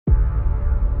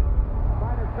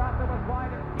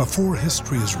Before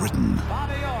history is written,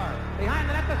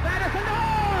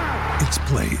 it's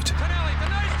played.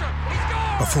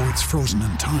 Before it's frozen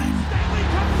in time,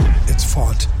 it's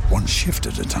fought one shift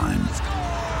at a time.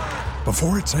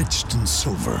 Before it's etched in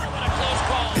silver,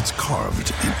 it's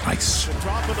carved in ice.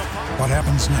 What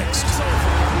happens next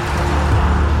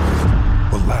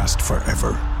will last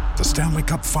forever. The Stanley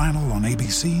Cup Final on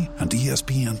ABC and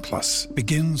ESPN Plus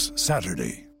begins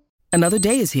Saturday. Another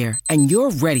day is here, and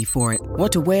you're ready for it.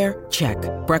 What to wear? Check.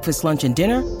 Breakfast, lunch, and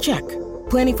dinner? Check.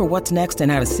 Planning for what's next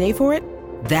and how to save for it?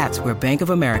 That's where Bank of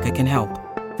America can help.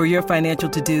 For your financial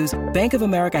to-dos, Bank of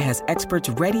America has experts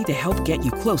ready to help get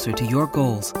you closer to your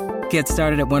goals. Get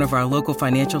started at one of our local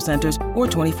financial centers or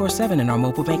 24/7 in our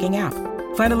mobile banking app.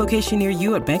 Find a location near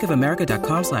you at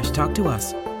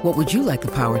bankofamerica.com/talktous. What would you like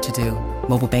the power to do?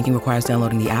 Mobile banking requires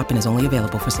downloading the app and is only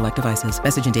available for select devices.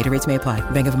 Message and data rates may apply.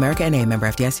 Bank of America N.A., member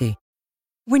FDIC.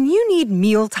 When you need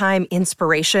mealtime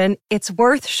inspiration, it's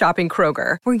worth shopping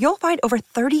Kroger, where you'll find over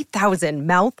 30,000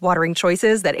 mouth-watering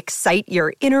choices that excite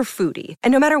your inner foodie.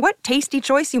 And no matter what tasty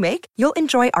choice you make, you'll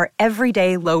enjoy our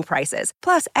everyday low prices,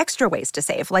 plus extra ways to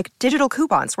save, like digital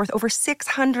coupons worth over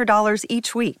 $600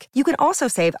 each week. You can also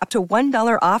save up to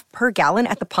 $1 off per gallon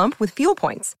at the pump with fuel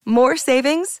points. More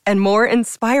savings and more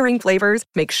inspiring flavors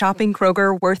make shopping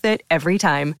Kroger worth it every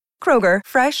time. Kroger,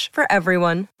 fresh for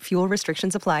everyone. Fuel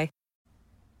restrictions apply.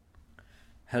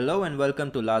 Hello and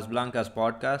welcome to Blancas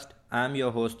Podcast. I'm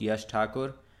your host Yash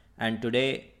Thakur, and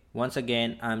today, once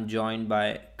again, I'm joined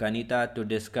by Kanita to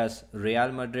discuss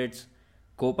Real Madrid's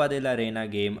Copa de la Reina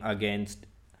game against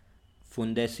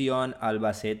Fundación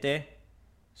Albacete.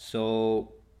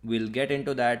 So we'll get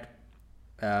into that.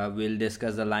 We'll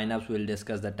discuss the lineups, we'll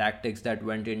discuss the tactics that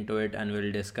went into it, and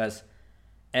we'll discuss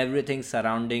everything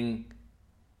surrounding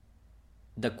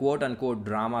the quote-unquote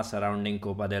drama surrounding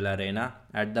Copa de la Reina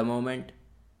at the moment.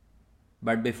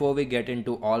 But before we get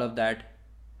into all of that,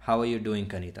 how are you doing,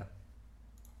 Kanita?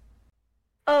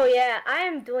 Oh yeah, I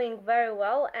am doing very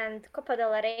well, and Copa de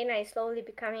la Reina is slowly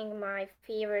becoming my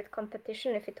favorite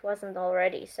competition if it wasn't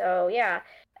already. So yeah,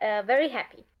 very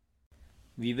happy.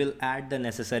 We will add the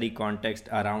necessary context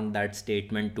around that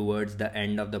statement towards the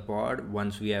end of the pod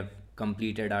once we have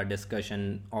completed our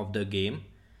discussion of the game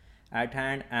at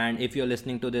hand. And if you're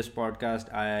listening to this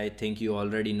podcast, I think you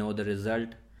already know the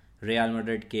result. Real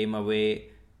Madrid came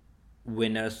away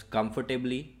winners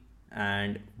comfortably,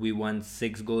 and we won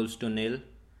 6-0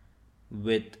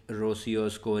 with Rocio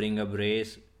scoring a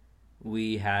brace.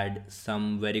 We had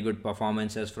some very good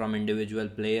performances from individual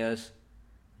players.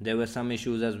 There were some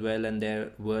issues as well, and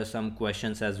there were some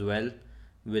questions as well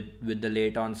with the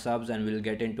late on subs, and we'll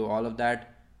get into all of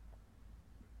that.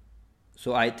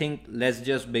 So I think let's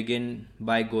just begin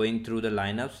by going through the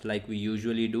lineups like we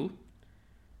usually do.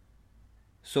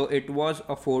 So it was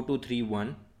a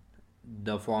 4-2-3-1,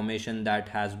 the formation that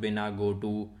has been our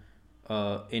go-to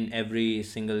in every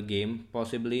single game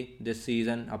possibly this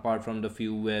season, apart from the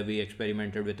few where we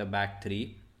experimented with a back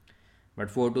three. But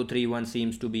 4-2-3-1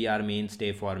 seems to be our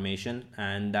mainstay formation,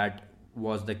 and that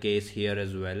was the case here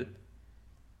as well.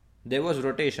 There was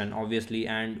rotation obviously,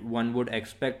 and one would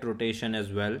expect rotation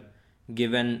as well,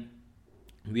 given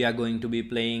we are going to be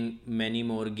playing many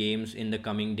more games in the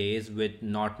coming days with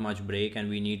not much break, and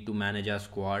we need to manage our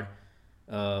squad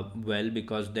well,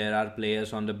 because there are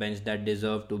players on the bench that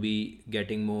deserve to be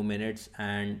getting more minutes,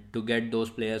 and to get those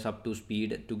players up to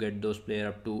speed, to get those players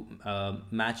up to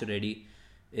match ready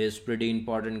is pretty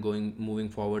important moving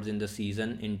forwards in the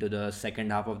season, into the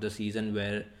second half of the season,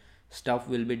 where stuff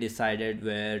will be decided,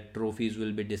 where trophies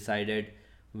will be decided,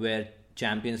 where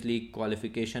Champions League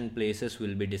qualification places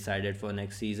will be decided for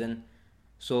next season.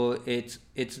 So it's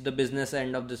the business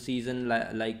end of the season,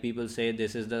 like people say.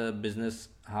 This is the business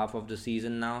half of the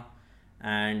season now,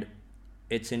 and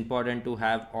it's important to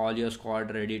have all your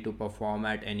squad ready to perform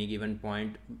at any given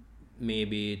point.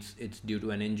 Maybe it's due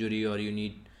to an injury, or you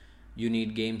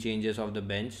need game changes of the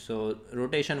bench. So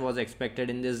rotation was expected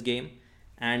in this game,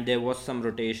 and there was some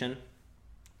rotation.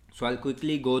 So I'll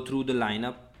quickly go through the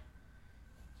lineup.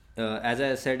 As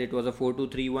I said, it was a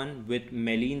 4-2-3-1 with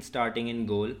Melin starting in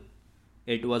goal.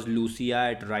 It was Lucia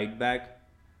at right back.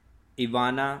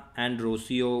 Ivana and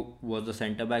Rocio was the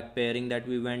centre back pairing that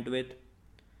we went with.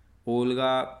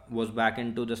 Olga was back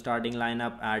into the starting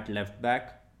lineup at left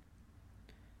back.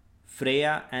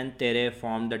 Freya and Tere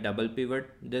formed the double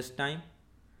pivot this time.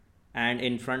 And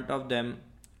in front of them,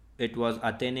 it was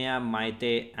Atenea,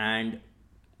 Maite and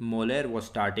Moller was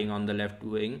starting on the left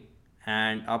wing.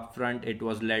 And up front it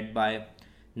was led by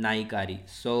Naikari.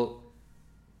 So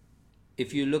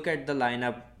if you look at the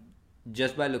lineup,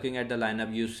 just by looking at the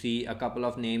lineup, you see a couple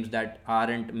of names that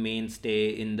aren't mainstay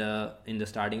in the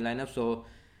starting lineup. So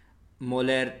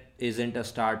Moller isn't a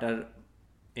starter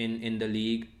in the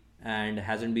league and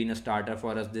hasn't been a starter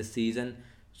for us this season.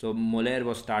 So Moller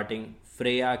was starting.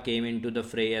 Freya came into the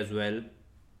fray as well.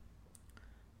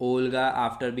 Olga,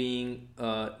 after being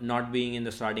not being in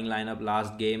the starting lineup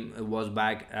last game, was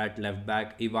back at left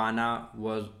back. Ivana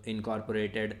was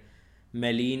incorporated.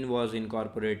 Meline was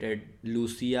incorporated.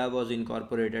 Lucia was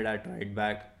incorporated at right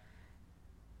back.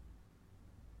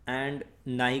 And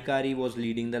Naikari was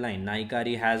leading the line.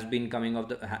 Naikari has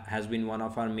been one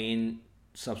of our main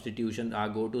substitutions, our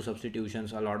go-to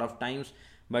substitutions a lot of times,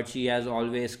 but she has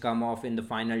always come off in the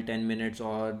final 10 minutes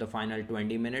or the final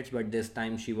 20 minutes, but this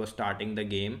time she was starting the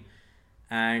game,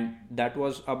 and that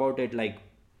was about it. Like,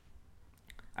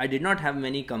 I did not have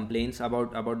many complaints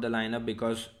about the lineup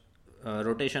because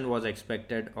rotation was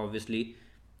expected, obviously.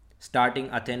 Starting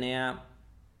Atenea,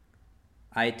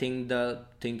 I think the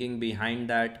thinking behind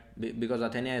that, because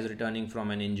Athena is returning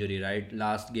from an injury, right?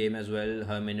 Last game as well,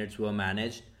 her minutes were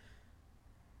managed.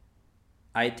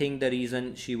 I think the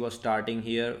reason she was starting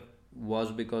here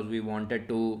was because we wanted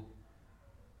to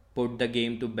put the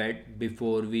game to bed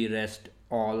before we rest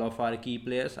all of our key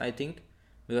players, I think.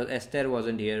 Because Esther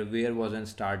wasn't here, Weir wasn't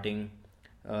starting.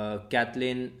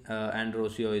 Kathleen and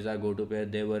Rocio is our go-to player,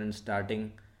 they weren't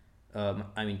starting.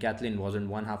 Kathleen wasn't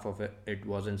one half of it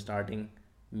wasn't starting.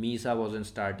 Misa wasn't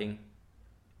starting,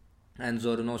 and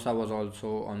Zornosa was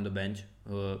also on the bench.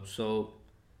 So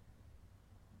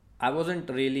I wasn't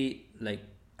really like,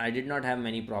 I did not have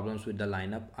many problems with the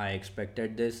lineup. I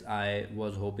expected this. I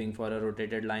was hoping for a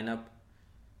rotated lineup.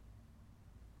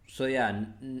 So yeah,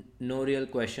 no real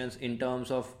questions in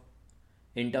terms of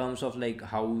like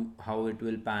how it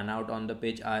will pan out on the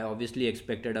pitch. I obviously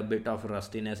expected a bit of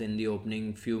rustiness in the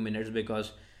opening few minutes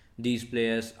because these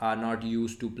players are not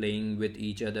used to playing with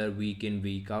each other week in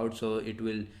week out, so it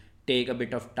will take a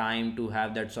bit of time to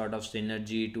have that sort of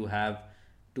synergy,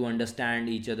 to understand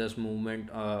each other's movement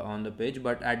on the pitch.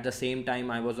 But at the same time,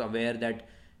 I was aware that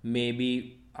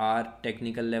maybe our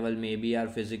technical level, maybe our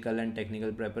physical and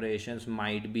technical preparations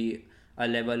might be a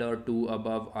level or two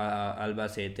above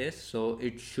Albacete's, so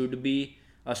it should be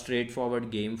a straightforward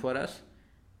game for us.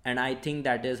 And I think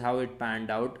that is how it panned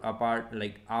out, apart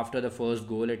like after the first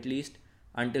goal at least.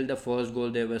 Until the first goal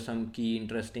there was some key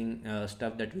interesting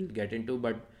stuff that we'll get into,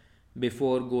 but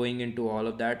before going into all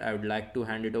of that, I would like to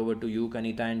hand it over to you,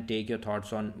 Kanita, and take your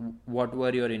thoughts on what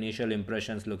were your initial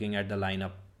impressions looking at the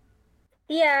lineup.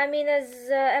 Yeah, I mean, as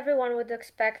everyone would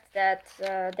expect that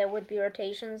there would be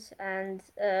rotations, and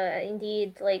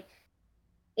indeed, like,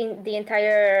 in the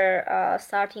entire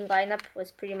starting lineup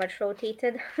was pretty much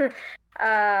rotated.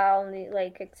 Only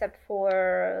like except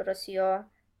for Rocio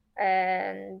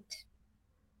and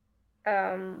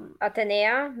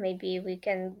Atenea. Maybe we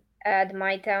can add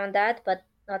Maita on that, but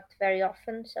not very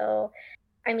often. So,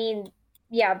 I mean,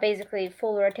 yeah, basically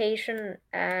full rotation,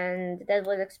 and that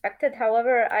was expected.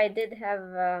 However, I did have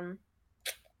a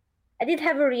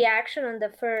reaction on the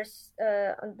first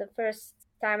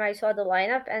time I saw the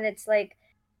lineup, and it's like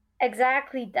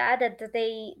exactly that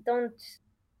they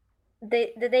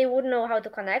wouldn't know how to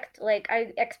connect. Like,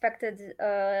 I expected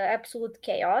absolute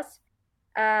chaos,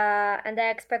 and I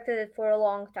expected it for a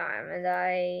long time, and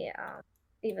I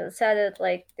even said it,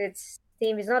 like, this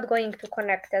team is not going to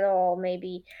connect at all.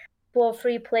 Maybe 2 or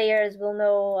 3 players will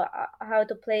know how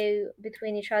to play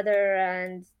between each other,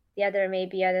 and the other,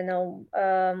 maybe, I don't know,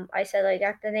 I said like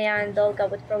Atenea and Dolga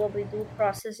would probably do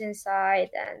crosses inside,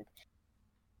 and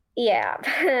yeah.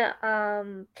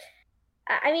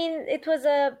 I mean, it was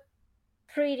a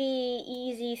pretty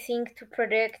easy thing to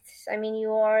predict. I mean,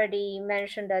 you already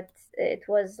mentioned that it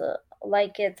was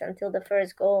like it until the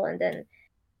first goal, and then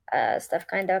stuff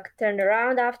kind of turned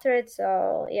around after it.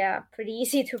 So yeah, pretty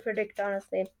easy to predict,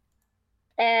 honestly.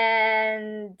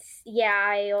 And yeah,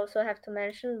 I also have to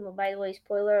mention, by the way,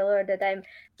 spoiler alert, that I'm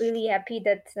really happy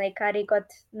that Naikari got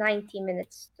 90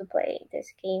 minutes to play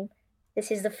this game.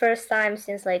 This is the first time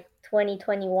since like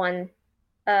 2021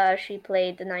 she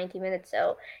played the 90 minutes,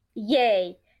 so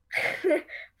yay.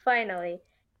 Finally.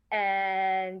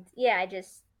 And yeah,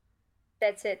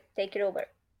 that's it. Take it over.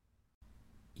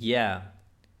 Yeah,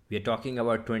 we are talking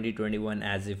about 2021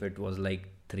 as if it was like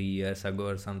 3 years ago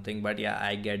or something, but yeah,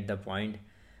 I get the point.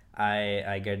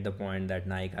 I get the point that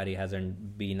Naikari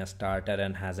hasn't been a starter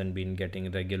and hasn't been getting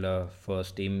regular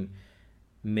first team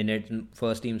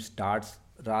starts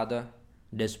rather,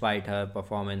 despite her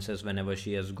performances whenever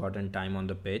she has gotten time on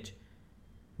the pitch.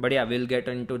 But yeah, we'll get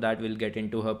into that. We'll get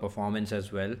into her performance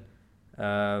as well.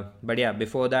 But yeah,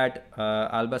 before that,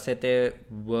 Albacete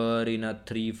were in a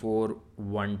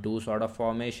 3-4-1-2 sort of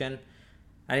formation,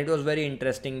 and it was very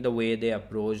interesting the way they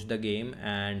approached the game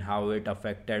and how it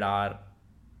affected our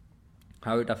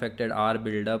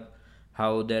build up,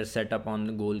 how their setup on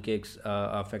the goal kicks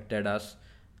affected us,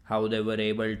 how they were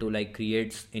able to like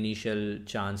create initial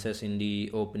chances in the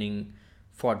opening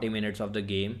 40 minutes of the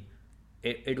game.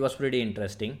 It was pretty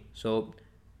interesting. So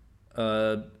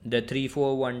the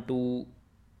 3-4-1-2,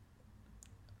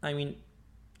 I mean,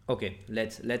 okay,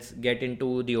 let's get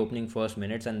into the opening first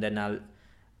minutes, and then I'll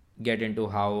get into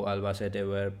how Albacete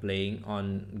were playing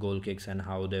on goal kicks and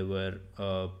how they were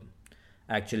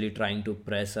actually trying to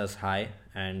press us high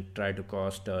and try to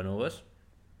cause turnovers.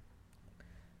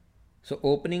 So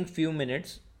opening few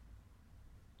minutes,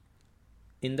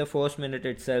 in the first minute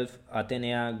itself,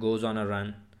 Atenea goes on a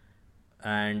run,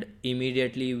 and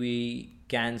immediately we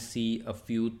can see a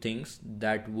few things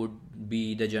that would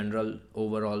be the general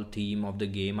overall theme of the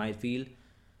game. I feel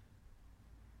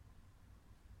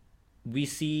we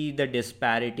see the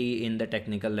disparity in the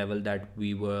technical level that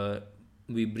we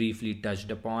briefly touched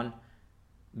upon,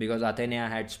 because Atenea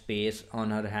had space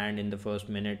on her hand in the first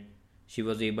minute. She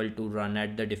was able to run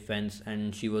at the defense,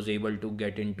 and she was able to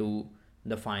get into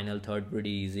the final third pretty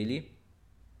easily.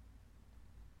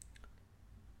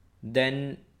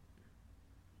 Then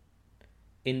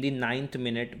in the ninth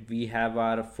minute, we have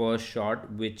our first shot,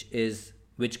 which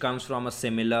comes from a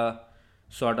similar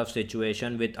sort of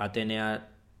situation, with Atenea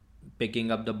picking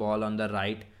up the ball on the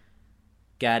right,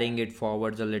 carrying it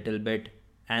forwards a little bit,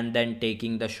 and then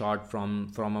taking the shot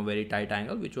from a very tight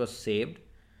angle, which was saved,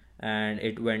 and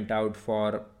it went out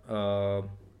for a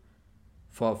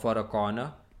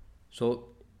corner. So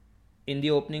in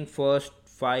the opening first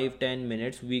 5-10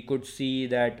 minutes, we could see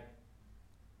that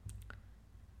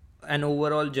an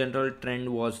overall general trend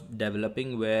was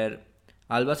developing, where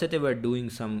Albacete were doing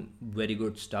some very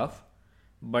good stuff,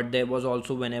 but there was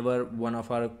also, whenever one of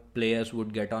our players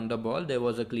would get on the ball, there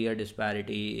was a clear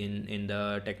disparity in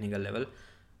the technical level.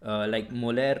 Like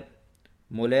Moller,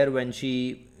 when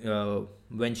she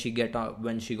got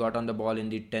on the ball in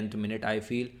the 10th minute, I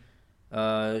feel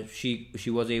she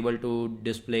was able to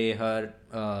display her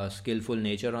skillful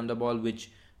nature on the ball,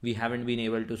 which we haven't been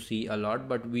able to see a lot,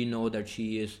 but we know that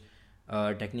she is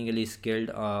technically skilled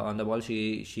on the ball.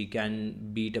 She can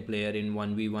beat a player in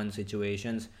 1v1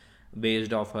 situations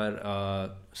based off her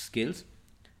skills.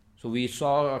 So we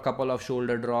saw a couple of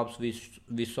shoulder drops.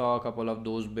 We saw a couple of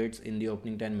those bits in the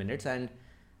opening 10 minutes, and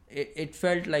it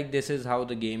felt like this is how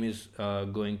the game is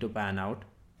going to pan out.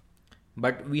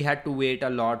 But we had to wait a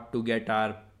lot to get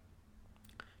our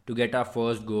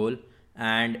first goal,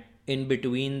 and in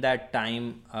between that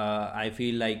time, I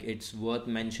feel like it's worth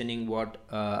mentioning what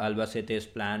Albacete's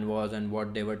plan was and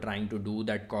what they were trying to do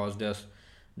that caused us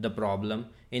the problem.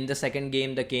 In the second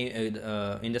in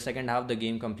the second half, the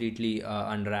game completely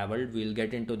unraveled. We'll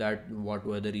get into that, what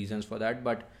were the reasons for that.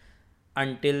 But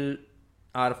until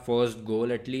our first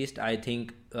goal, at least, I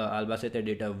think Albacete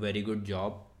did a very good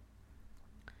job.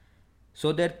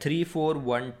 So their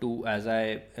 3-4-1-2, as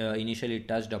I initially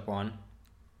touched upon,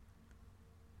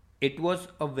 it was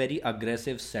a very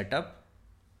aggressive setup,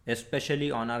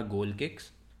 especially on our goal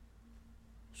kicks.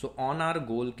 So on our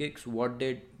goal kicks,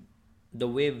 the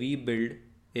way we build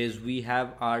is we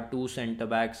have our two center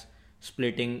backs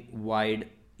splitting wide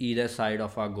either side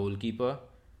of our goalkeeper,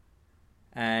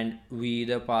 and we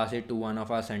either pass it to one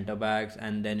of our center backs,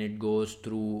 and then it goes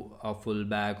through a full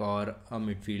back, or a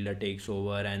midfielder takes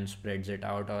over and spreads it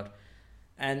out,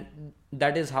 and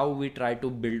that is how we try to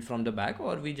build from the back,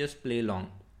 or we just play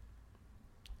long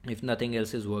if nothing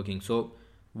else is working. So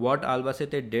what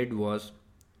Albacete did was,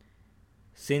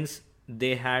 since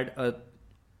they had a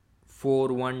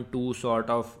 4-1-2 sort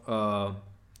of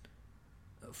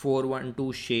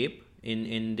 4-1-2 shape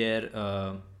in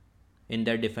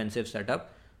their defensive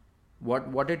setup,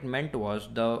 what it meant was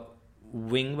the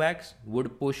wing backs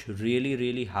would push really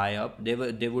really high up. They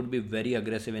would be very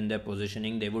aggressive in their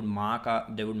positioning. They would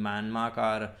man mark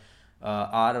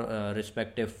our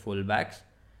respective full backs.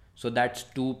 So that's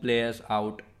two players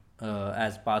out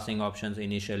as passing options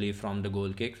initially from the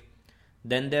goal kicks.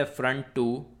 Then their front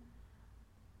two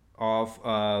of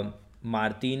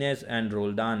Martinez and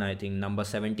Roldan, I think number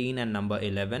 17 and number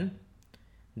 11,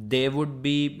 they would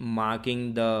be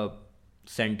marking the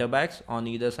center backs on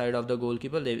either side of the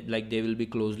goalkeeper. They will be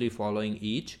closely following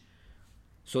each.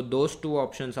 So those two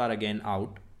options are again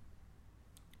out.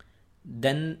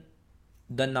 Then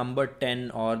the number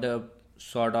 10, or the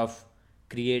sort of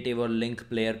creative or link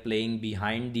player playing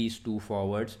behind these two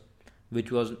forwards,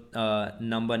 which was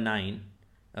number 9,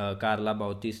 Carla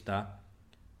Bautista.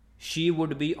 she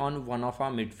would be on one of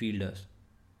our midfielders,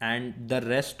 and the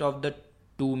rest of the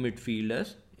two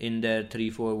midfielders in their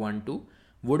 3-4-1-2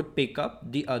 would pick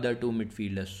up the other two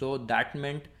midfielders. So that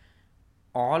meant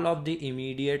all of the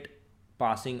immediate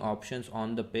passing options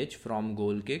on the pitch from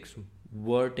goal kicks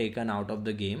were taken out of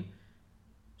the game.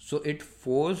 So it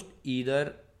forced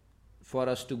either for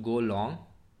us to go long,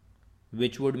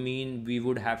 which would mean we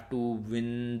would have to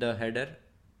win the header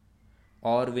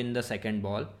or win the second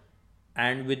ball.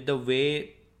 And with the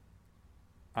way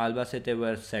Albacete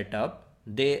were set up,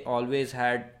 they always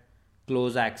had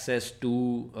close access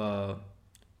to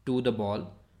the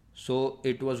ball. So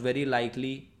it was very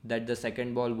likely that the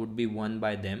second ball would be won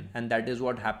by them, and that is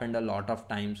what happened a lot of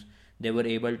times. They were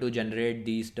able to generate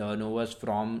these turnovers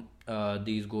from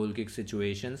these goal kick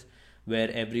situations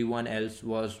where everyone else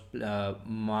was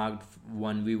marked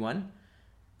 1v1,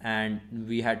 and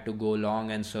we had to go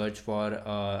long and search for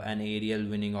an aerial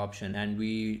winning option, and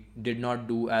we did not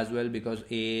do as well because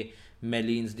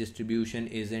Melin's distribution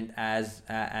isn't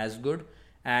as good,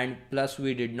 and plus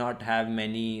we did not have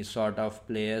many sort of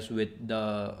players with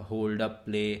the hold up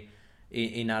play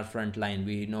in our front line.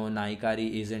 We know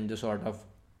Naikari isn't the sort of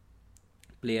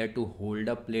player to hold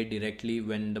up play directly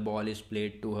when the ball is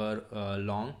played to her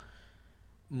long.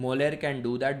 Moller can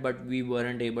do that, but we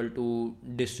weren't able to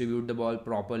distribute the ball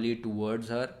properly towards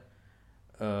her.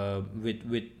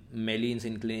 With Melin's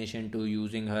inclination to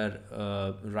using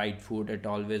her right foot, it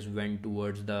always went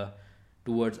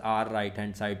towards our right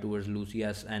hand side, towards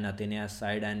Lucia's and Athena's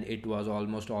side, and it was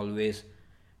almost always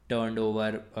turned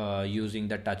over using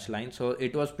the touch line. So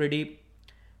it was pretty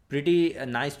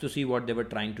nice to see what they were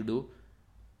trying to do.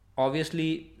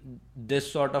 Obviously,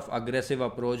 this sort of aggressive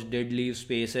approach did leave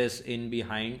spaces in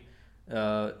behind,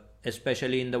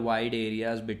 especially in the wide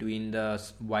areas between the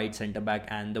wide centre back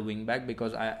and the wing back,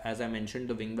 because as I mentioned,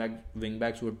 the wing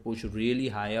backs would push really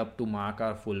high up to mark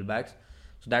our full backs.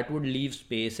 So that would leave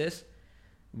spaces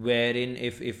wherein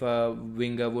if a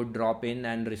winger would drop in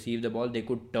and receive the ball, they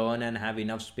could turn and have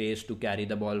enough space to carry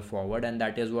the ball forward, and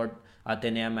that is what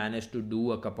Atenea managed to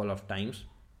do a couple of times.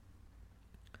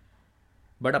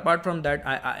 But apart from that,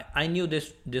 I knew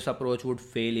this approach would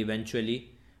fail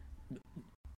eventually,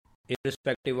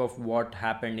 irrespective of what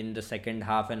happened in the second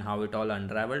half and how it all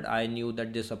unraveled. I knew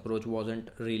that this approach wasn't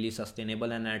really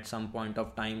sustainable, and at some point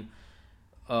of time,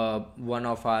 one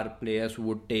of our players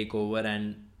would take over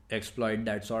and exploit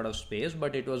that sort of space.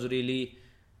 But it was really,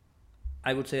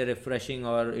 I would say, refreshing,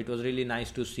 or it was really nice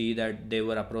to see that they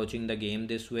were approaching the game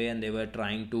this way and they were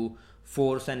trying to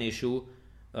force an issue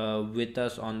with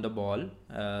us on the ball.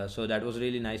 So that was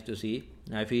really nice to see.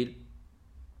 I feel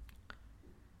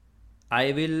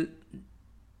I will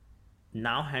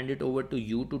now hand it over to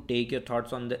you to take your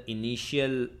thoughts on the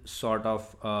initial sort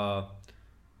of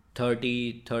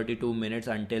 32 minutes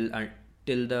until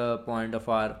the point of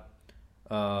our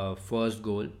first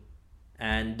goal,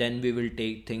 and then we will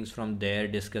take things from there,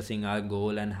 discussing our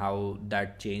goal and how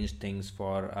that changed things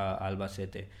for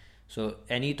Albacete. So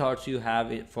any thoughts you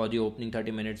have for the opening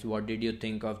 30 minutes? What did you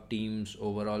think of team's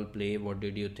overall play? What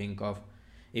did you think of,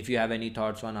 if you have any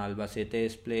thoughts on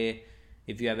Albacete's play,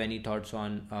 if you have any thoughts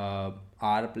on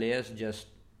our players, just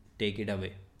take it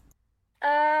away.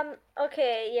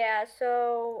 Okay, yeah.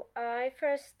 So I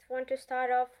first want to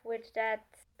start off with that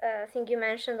thing you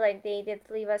mentioned. Like they did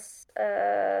leave us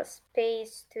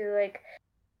space to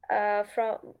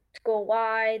from to go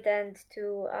wide and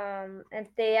to and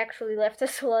they actually left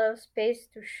us a lot of space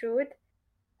to shoot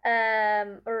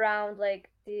around like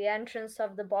the entrance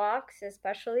of the box,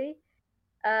 especially.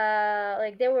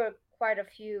 Like there were quite a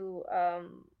few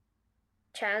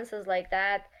chances like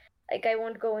that. Like I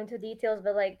won't go into details,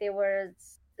 but like there were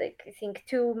like I think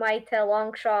two Maite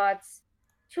long shots.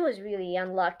 She was really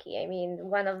unlucky. I mean,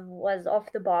 one of was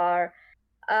off the bar,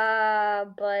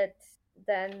 but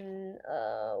then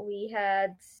we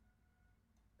had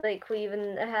like we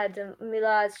even had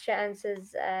Mila's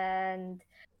chances, and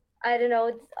I don't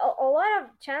know, a lot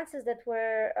of chances that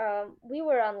were we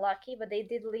were unlucky, but they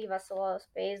did leave us a lot of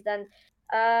space. Then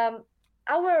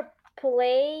our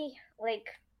play, like,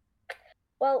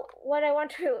 well, what I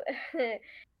want to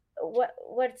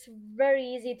what's very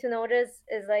easy to notice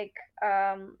is like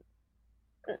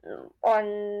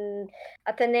on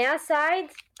Atenea's side,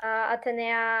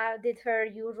 Atenea did her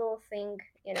usual thing,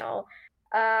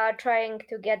 trying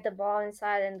to get the ball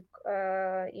inside and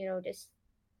just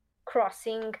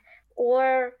crossing,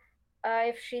 or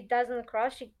if she doesn't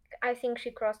cross, I think she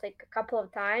crossed like a couple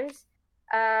of times,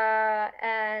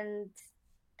 and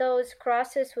those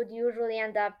crosses would usually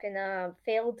end up in a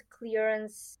failed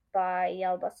clearance by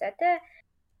Albacete,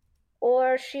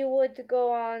 or she would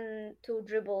go on to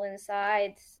dribble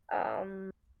inside.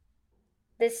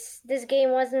 This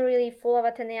game wasn't really full of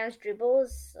Atenea's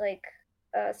dribbles, like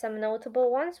some notable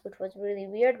ones, which was really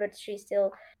weird, but she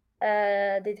still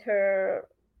did her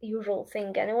usual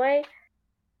thing anyway.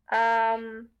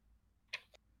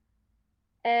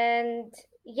 And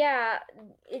yeah,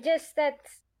 it just that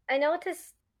I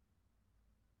noticed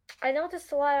a lot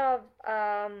of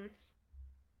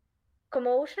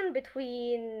commotion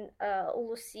between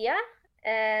Lucia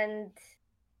and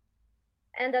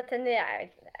Atenea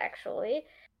actually.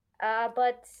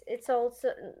 But it's also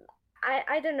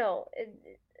I don't know.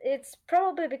 It's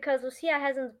probably because Lucia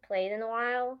hasn't played in a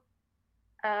while.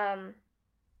 I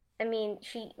mean,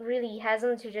 she really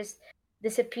hasn't. She just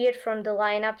disappeared from the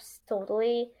lineups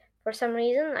totally for some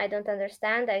reason. I don't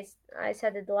understand. I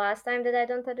said it the last time that I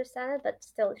don't understand it, but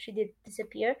still, she did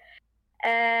disappear.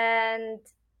 And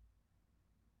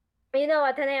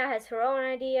Atenea has her own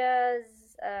ideas.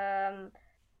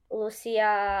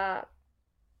 Lucia,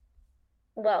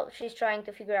 well, she's trying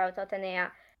to figure out Atenea.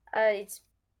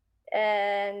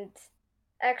 And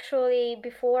actually,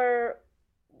 before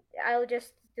I'll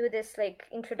just do this like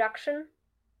introduction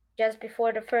just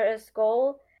before the first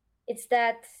goal. It's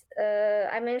that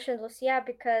I mentioned Lucia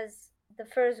because the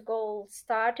first goal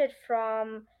started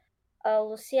from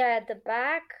Lucia at the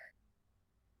back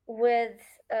with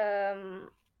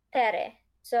Tere.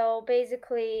 So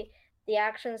basically, the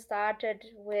action started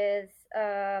with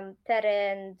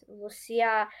Tere and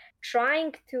Lucia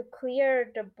trying to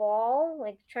clear the ball,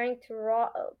 like trying to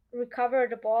recover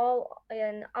the ball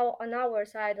on our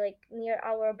side, like near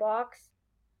our box.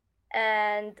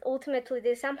 And ultimately,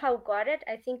 they somehow got it.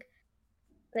 I think,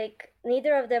 like,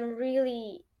 neither of them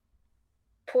really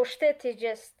pushed it. It's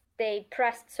just they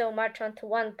pressed so much onto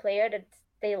one player that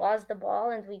they lost the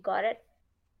ball and we got it.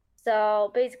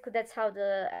 So basically, that's how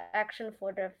the action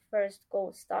for the first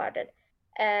goal started.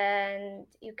 And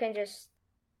you can just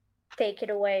take it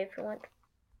away if you want.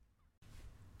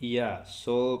 Yeah,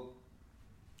 so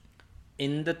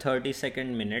in the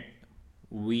 32nd minute,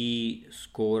 we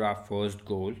score our first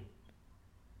goal,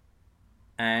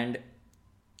 and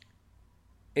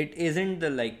it isn't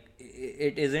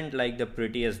like the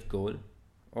prettiest goal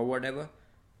or whatever,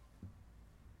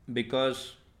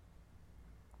 because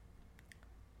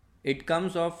it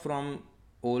comes off from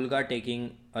Olga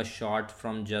taking a shot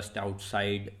from just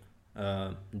outside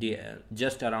the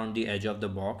just around the edge of the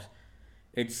box.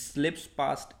 It slips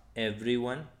past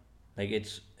everyone, like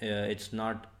it's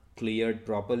not cleared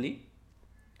properly,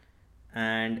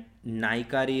 and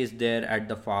Naikari is there at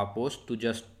the far post to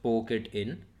just poke it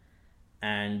in,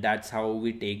 and that's how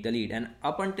we take the lead. And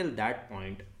up until that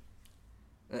point,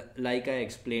 like I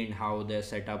explained, how their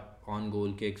setup on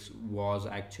goal kicks was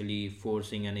actually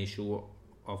forcing an issue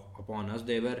upon us.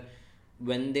 They were,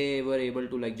 when they were able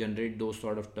to like generate those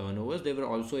sort of turnovers, they were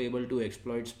also able to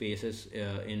exploit spaces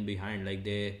in behind. Like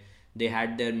they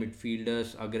had their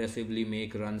midfielders aggressively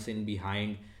make runs in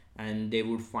behind, and they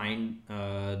would find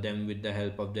them with the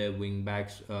help of their wing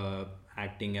backs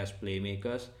acting as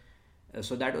playmakers.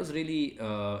 So that was really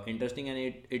interesting, and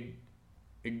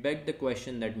it begged the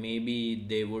question that maybe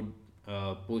they would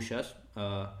push us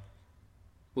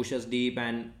deep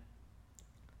and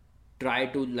try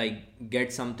to like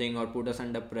get something or put us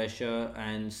under pressure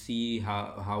and see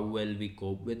how well we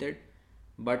cope with it.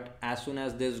 But as soon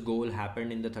as this goal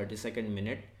happened in the 32nd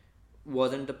minute,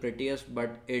 wasn't the prettiest,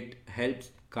 but it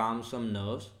helps calm some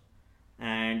nerves.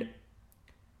 And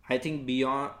I think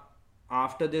beyond,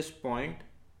 after this point,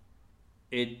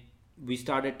 it we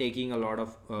started taking a lot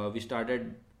of we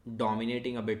started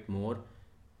dominating a bit more.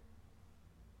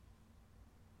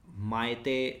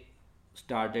 Maite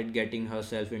started getting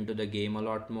herself into the game a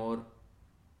lot more.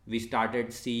 We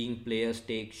started seeing players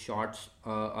take shots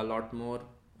a lot more,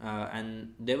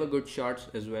 and they were good shots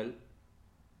as well.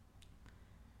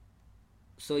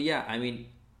 So yeah, I mean,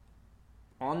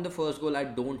 on the first goal, I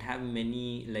don't have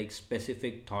many like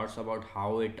specific thoughts about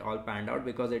how it all panned out,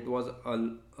 because it was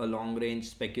a long range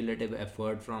speculative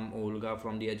effort from Olga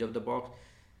from the edge of the box.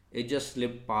 It just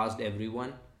slipped past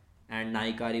everyone, and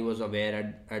Naikari was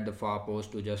aware at the far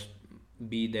post to just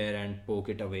be there and poke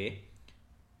it away.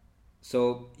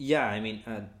 So yeah, I mean,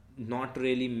 not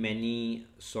really many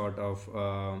sort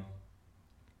of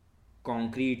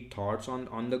concrete thoughts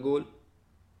on the goal.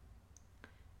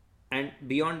 And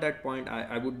beyond that point,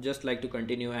 I would just like to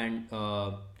continue and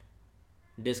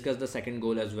discuss the second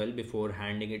goal as well before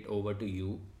handing it over to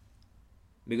you,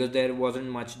 because there wasn't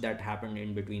much that happened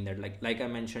in between that. Like I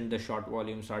mentioned, the shot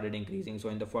volume started increasing. So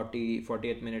in the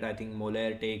 40th minute, I think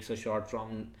Moller takes a shot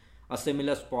from a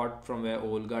similar spot from where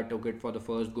Olga took it for the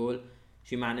first goal.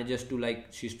 she manages to, like,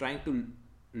 she's trying to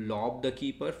lob the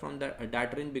keeper from that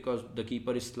range because the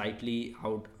keeper is slightly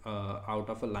out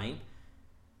of a line.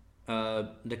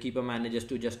 The keeper manages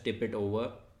to just tip it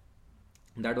over.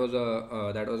 That was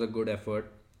a good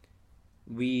effort.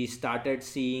 We started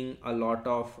seeing a lot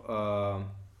of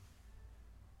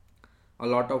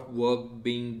work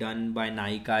being done by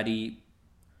Naikari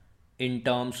in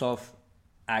terms of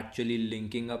actually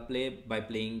linking a play by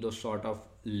playing those sort of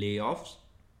layoffs.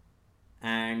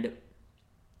 And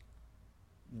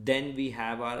then we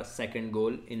have our second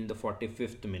goal in the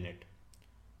 45th minute.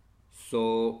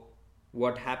 So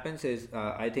what happens is,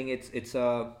 I think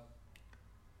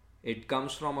it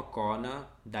comes from a corner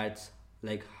that's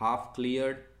like half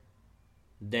cleared.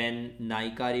 Then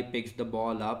Naikari picks the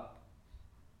ball up,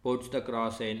 puts the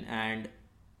cross in, and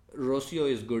Rocio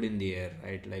is good in the air,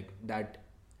 right? Like that,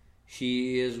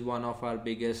 she is one of our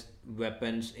biggest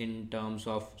weapons in terms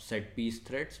of set piece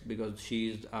threats because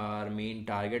she's our main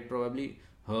target, probably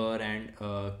her and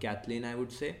Kathleen, I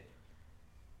would say.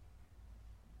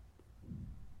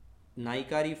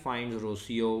 Naikari finds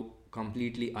Rocio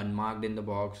completely unmarked in the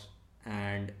box,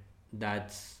 and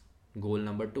that's goal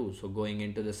number two. So going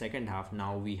into the second half,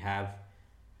 now we have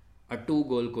a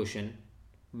two-goal cushion,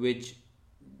 which,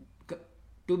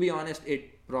 to be honest,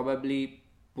 it probably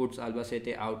puts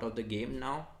Albacete out of the game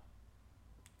now.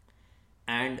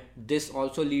 And this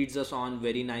also leads us on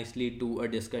very nicely to a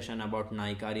discussion about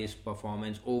Naikari's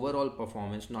performance, overall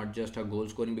performance, not just her goal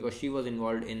scoring, because she was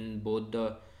involved in both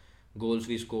the goals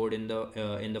we scored in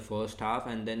the first half,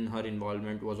 and then her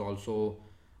involvement was also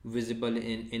visible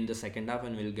in the second half,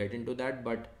 and we'll get into that.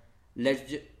 But let's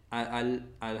ju-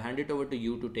 I'll hand it over to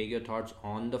you to take your thoughts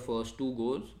on the first two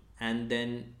goals, and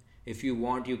then if you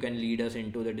want, you can lead us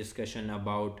into the discussion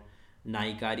about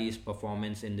Naikari's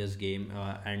performance in this game,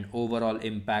 and overall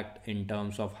impact in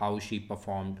terms of how she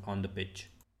performed on the pitch.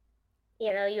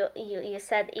 You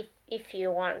said if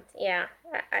you want. Yeah,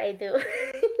 I do.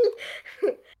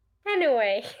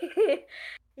 Anyway,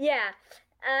 yeah.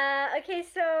 Okay,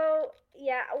 so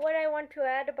yeah, what I want to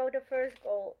add about the first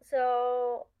goal.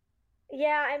 So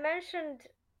yeah, I mentioned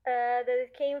that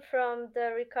it came from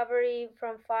the recovery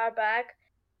from far back.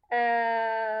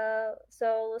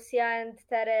 So Lucia and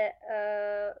Tere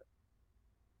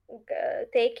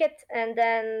take it, and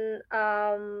then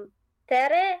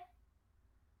Tere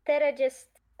just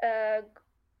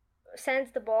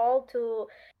sends the ball to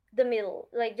the middle,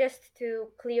 like just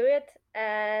to clear it,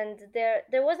 and there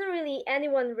wasn't really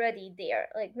anyone ready there,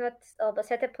 like not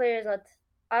Albacete players,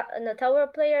 not our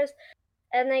players,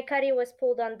 and Naikari was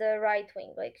pulled on the right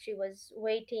wing, like she was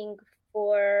waiting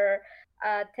for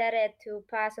Tere to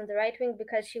pass on the right wing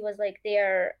because she was like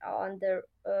there on the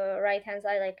right hand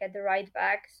side, like at the right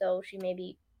back, so she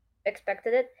maybe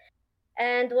expected it.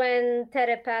 And when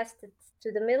Tere passed it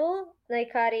to the middle,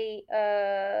 Naikari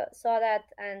saw that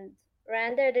and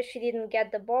ran there. That she didn't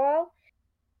get the ball.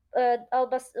 One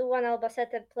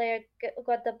Albacete player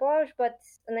got the ball, but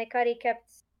Naikari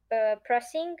kept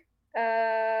pressing.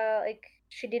 Like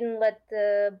she didn't let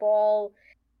the ball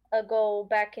go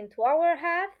back into our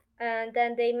half, and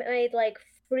then they made like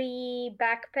 3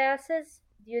 back passes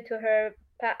due to her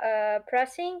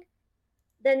pressing.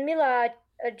 Then Mila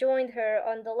joined her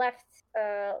on the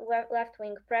left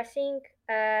wing pressing,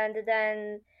 and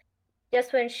then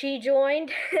just when she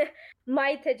joined,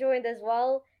 Maite joined as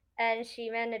well, and she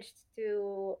managed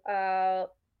to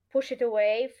push it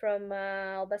away from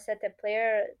Albacete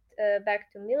player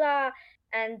back to Mila,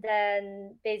 and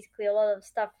then basically a lot of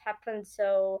stuff happened.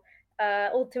 So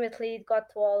ultimately, it got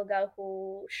to Olga,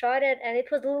 who shot it, and it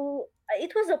was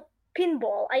a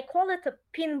pinball. I call it a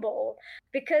pinball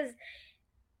because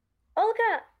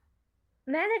Olga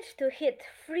managed to hit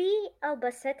 3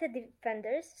 Albacete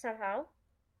defenders somehow.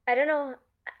 I don't know.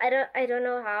 I don't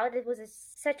know how. It was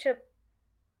such a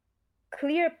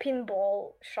clear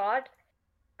pinball shot,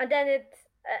 and then it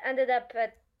ended up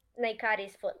at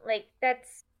Naikari's foot. Like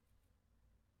that's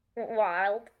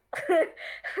wild.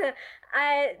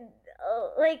 I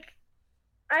like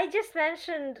I just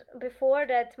mentioned before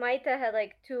that Maita had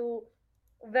like 2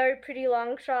 very pretty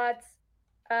long shots.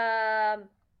 Um,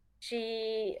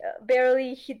 she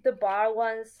barely hit the bar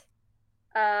once,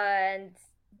 and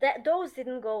those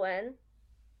didn't go in.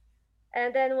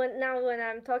 And then when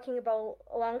I'm talking about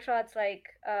long shots, like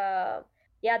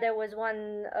yeah, there was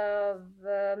one of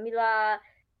Mila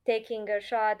taking a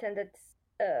shot, and it's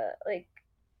like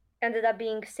ended up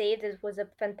being saved. It was a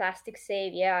fantastic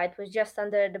save. Yeah, it was just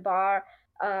under the bar.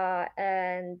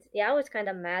 And yeah, I was kind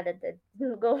of mad that it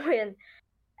didn't go in.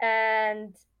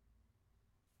 And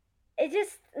it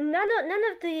just none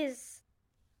of these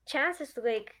chances to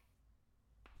like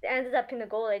ended up in a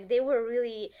goal. Like they were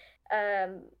really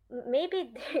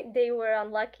maybe they were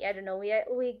unlucky. I don't know. We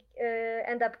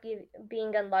end up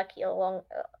being unlucky along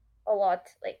a lot,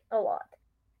 like a lot.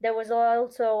 There was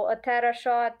also a Terra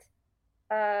shot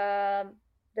that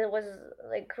was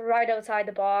like right outside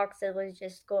the box. It was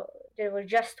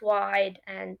just wide,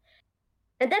 and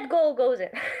that goal goes in.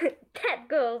 That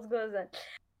goal goes in.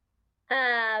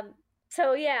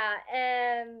 So yeah,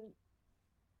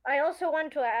 I also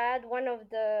want to add one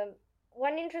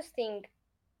interesting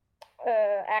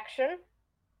action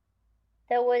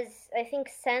that was, I think,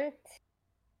 sent.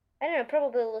 I don't know,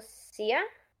 probably Lucia.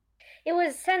 It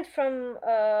was sent from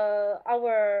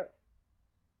our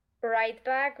right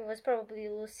back. It was probably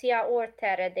Lucia or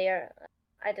Tere there.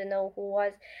 I don't know who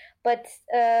was, but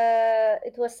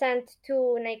it was sent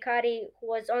to Naikari, who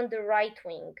was on the right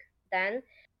wing then,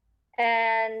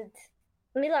 and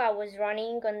Mila was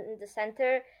running on the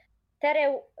center.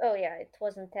 Tere, oh yeah, it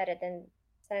wasn't Tere then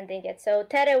sending it. So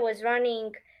Tere was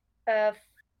running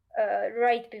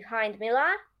right behind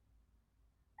Mila.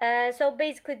 So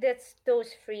basically, that's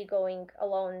those three going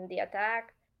alone in the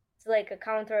attack. It's like a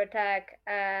counter attack,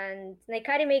 and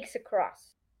Naikari makes a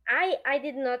cross. I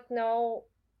did not know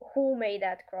who made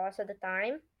that cross at the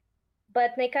time,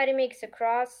 but Naikari makes a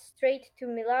cross straight to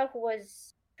Mila, who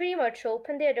was pretty much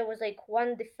open there. There was like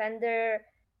one defender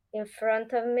in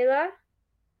front of Mila,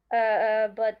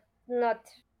 but not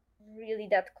really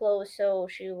that close, so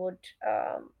she would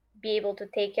be able to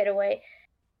take it away.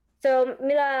 So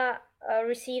Mila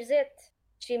receives it.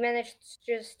 She managed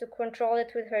just to control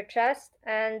it with her chest,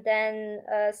 and then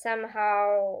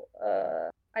somehow,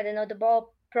 I don't know, the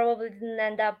ball probably didn't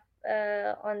end up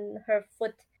on her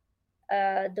foot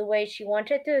the way she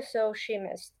wanted to, so she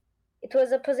missed. It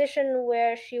was a position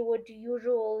where she would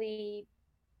usually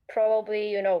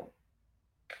probably,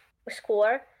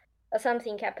 score.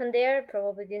 Something happened there,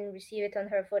 probably didn't receive it on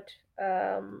her foot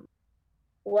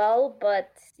well,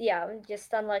 but yeah,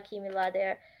 just unlucky Mila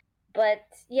there. But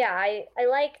yeah, I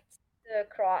liked the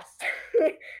cross.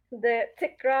 the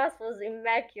cross was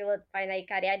immaculate by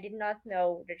Naikari. I did not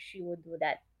know that she would do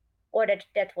that, or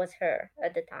that was her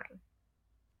at the time.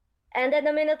 And then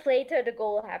a minute later, the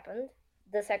goal happened,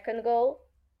 the second goal,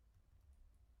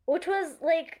 which was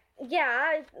like,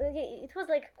 yeah, it was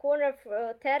like a corner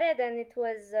for Tere, and it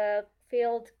was a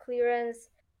failed clearance,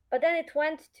 but then it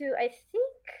went to, I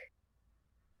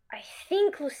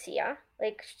think Lucia,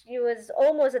 like she was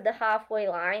almost at the halfway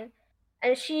line,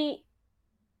 and she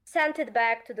sent it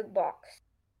back to the box.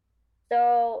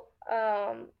 So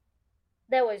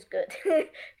that was good.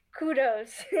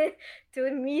 Kudos to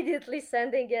immediately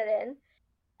sending it in,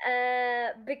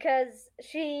 because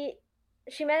she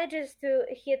manages to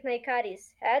hit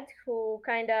Naikari's head, who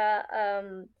kind of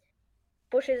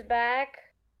pushes back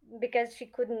because she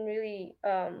couldn't really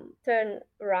turn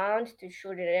around to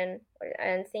shoot it in or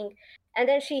anything, and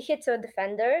then she hits a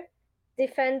defender.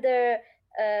 That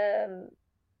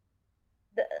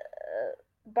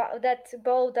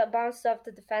ball that bounced off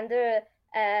the defender,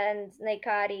 and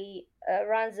Naikari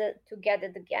runs it to get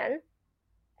it again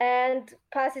and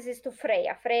passes it to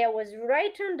Freya. Freya was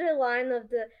right on the line of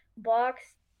the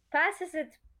box, passes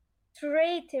it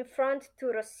straight in front to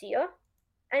Rocio,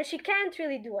 and she can't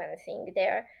really do anything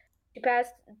there. She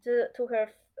passed to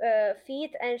her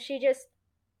feet, and she just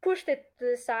pushed it to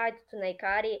the side to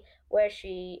Naikari, where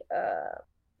she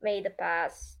made a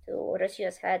pass to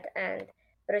Rocio's head, and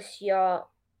Rocio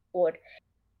scored.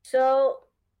 So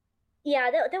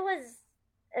yeah, that was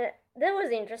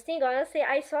interesting. Honestly,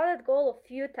 I saw that goal a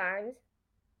few times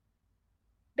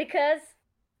because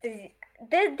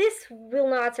this will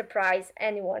not surprise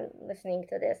anyone listening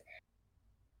to this,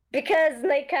 because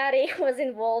Naikari was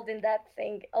involved in that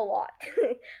thing a lot.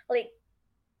 Like,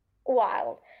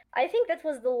 wild. I think that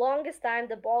was the longest time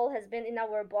the ball has been in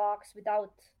our box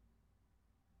without,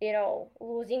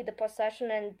 losing the possession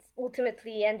and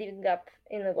ultimately ending up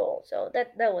in a goal. So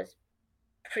that was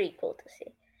pretty cool to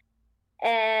see.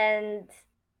 And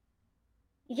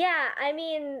yeah, I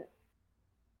mean,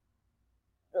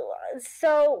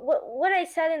 so what I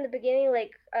said in the beginning,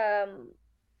 like,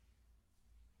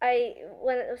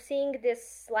 when seeing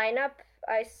this lineup,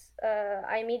 I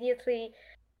immediately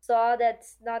saw that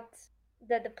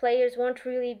the players won't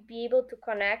really be able to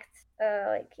connect,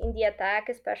 like in the attack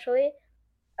especially.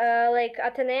 Like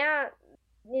Atenea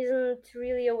isn't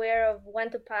really aware of when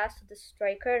to pass to the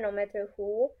striker, no matter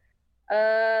who.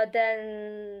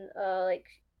 Then like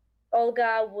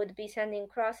Olga would be sending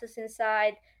crosses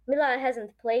inside. Mila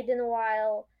hasn't played in a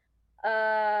while,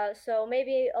 so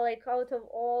maybe like out of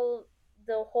all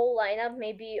the whole lineup,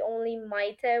 maybe only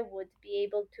Maite would be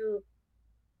able to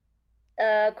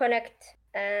connect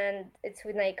and it's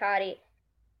with Naikari.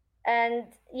 And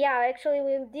yeah, actually,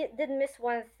 we did miss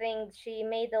one thing. She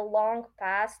made a long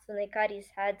pass to Naikari's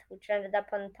head, which ended up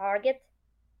on target.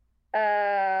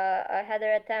 A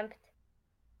header attempt.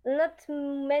 Not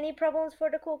many problems for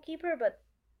the goalkeeper, but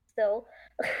still.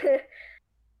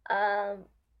 um,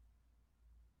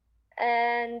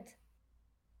 and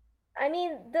I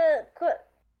mean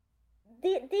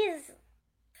these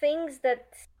things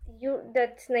that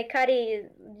Naikari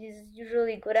is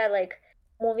usually good at, like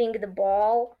moving the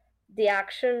ball. The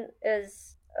action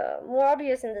is more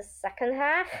obvious in the second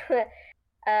half,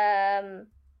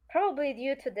 probably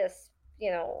due to this,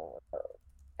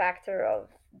 factor of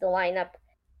the lineup.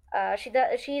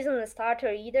 She isn't a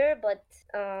starter either, but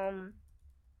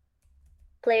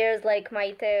players like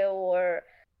Maite or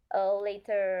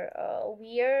later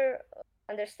Weir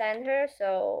understand her.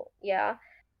 So yeah,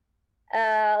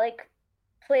 like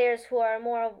players who are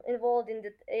more involved in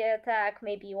the attack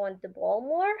maybe want the ball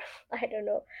more. I don't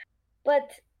know,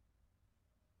 but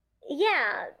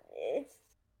yeah, it's.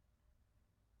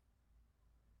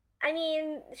 I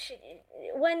mean,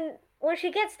 when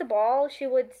she gets the ball, she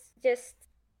would just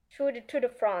shoot it to the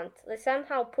front. Like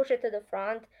somehow push it to the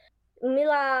front.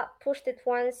 Mila pushed it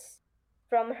once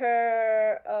from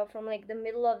her from like the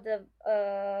middle of the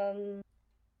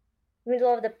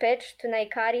pitch to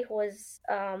Naikari, who was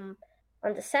on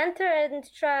the center, and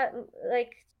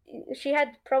she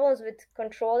had problems with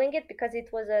controlling it because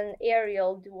it was an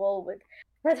aerial duel with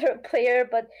another player,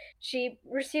 but she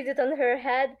received it on her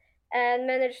head and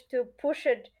managed to push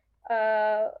it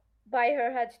by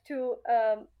her head to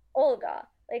Olga,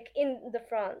 like in the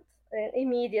front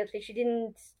immediately. She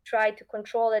didn't try to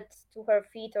control it to her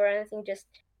feet or anything, just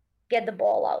get the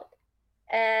ball out.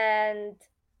 And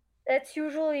that's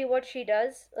usually what she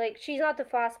does. Like, she's not a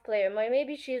fast player.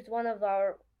 Maybe she's one of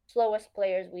our slowest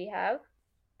players we have.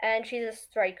 And she's a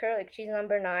striker, like she's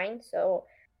number 9, so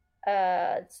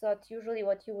it's not usually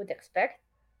what you would expect.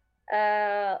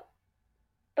 But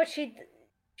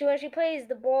when she plays,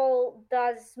 the ball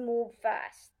does move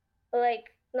fast.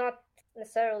 Like, not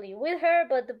necessarily with her,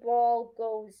 but the ball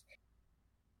goes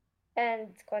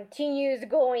and continues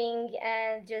going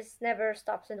and just never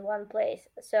stops in one place.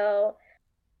 So,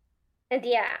 and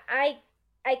yeah, I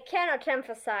cannot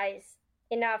emphasize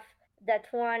enough that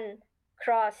one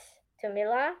cross to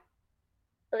Mila,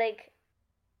 like,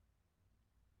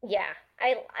 yeah,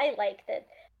 I liked it.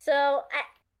 So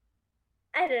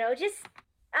I don't know, just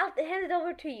I'll hand it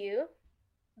over to you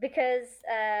because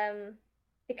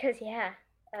yeah,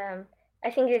 I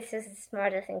think this is the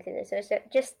smarter thing to do. So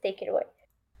just take it away.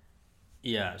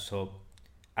 Yeah, so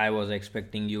I was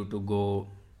expecting you to go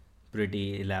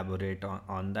pretty elaborate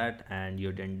on that, and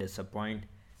you didn't disappoint.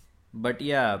 But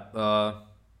yeah,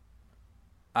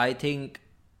 I think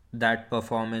that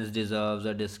performance deserves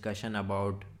a discussion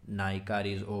about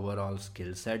Naikari's overall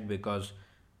skill set, because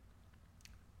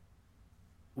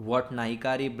what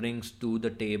Naikari brings to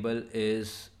the table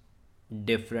is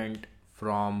different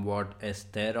from what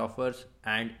Esther offers,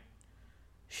 and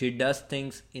she does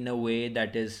things in a way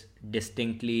that is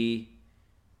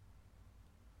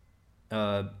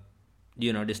uh,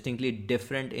 distinctly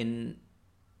different in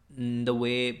the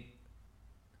way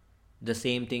the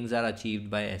same things are achieved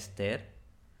by Esther,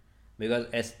 because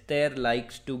Esther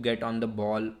likes to get on the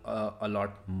ball a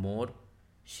lot more.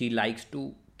 She likes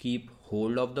to keep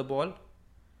hold of the ball,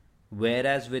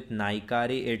 whereas with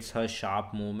Naikari, it's her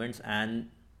sharp movements and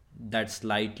that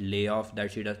slight layoff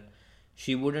that she does.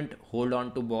 She wouldn't hold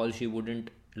on to ball. She wouldn't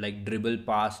like dribble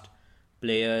past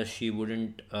players. She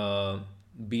wouldn't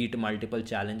beat multiple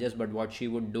challenges. But what she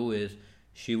would do is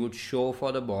she would show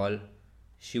for the ball.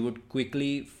 She would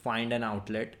quickly find an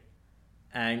outlet,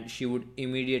 and she would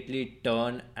immediately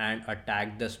turn and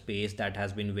attack the space that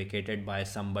has been vacated by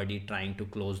somebody trying to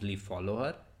closely follow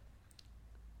her.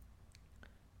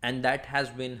 And that has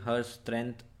been her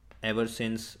strength ever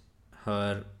since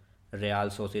her Real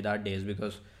Sociedad days,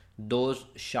 because those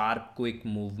sharp, quick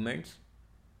movements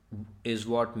is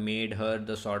what made her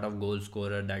the sort of goal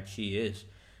scorer that she is.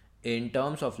 In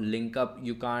terms of link up,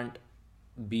 you can't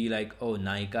be like, oh,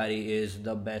 Naikari is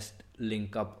the best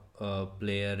link up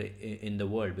player in the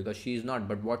world, because she's not.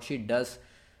 But what she does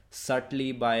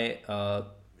subtly by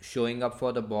showing up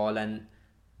for the ball and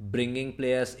bringing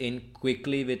players in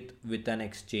quickly with an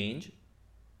exchange,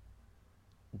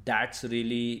 that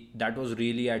was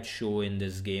really at show in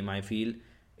this game. I feel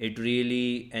it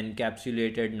really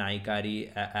encapsulated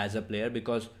Naikari as a player,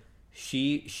 because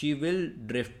she will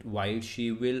drift wide,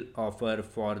 she will offer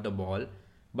for the ball,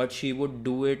 but she would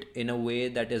do it in a way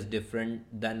that is different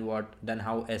than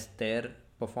how Esther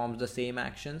performs the same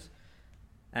actions.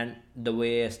 and the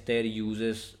way Esther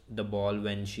uses the ball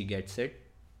when she gets it.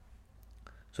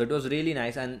 So it was really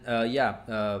nice. And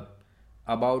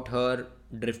about her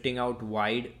drifting out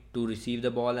wide to receive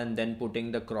the ball and then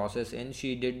putting the crosses in,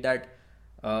 she did that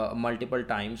multiple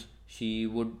times. She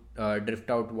would drift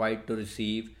out wide to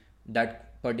receive.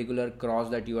 That particular cross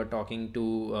that you are talking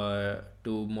to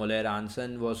Moller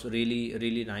Anson was really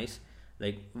really nice,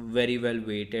 like very well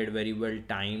weighted, very well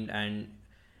timed, and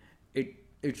it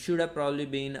it should have probably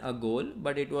been a goal,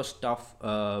 but it was tough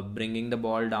bringing the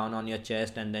ball down on your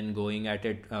chest and then going at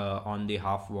it on the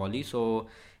half volley. So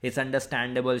it's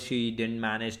understandable she didn't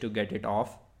manage to get it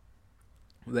off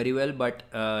very well. But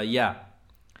I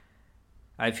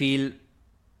feel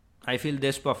I feel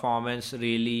this performance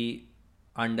really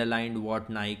underlined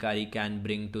what Naikari can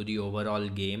bring to the overall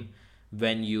game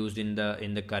when used in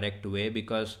the correct way,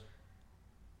 because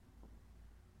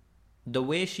the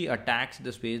way she attacks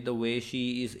the space, the way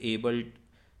she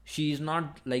is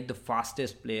not like the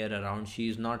fastest player around. She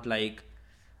is not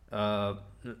uh,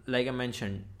 like I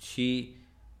mentioned,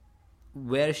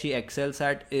 where she excels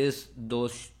at is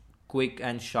those quick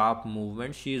and sharp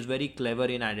movements. She is very clever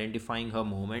in identifying her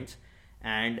movements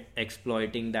and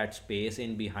exploiting that space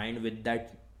in behind with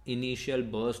that initial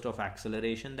burst of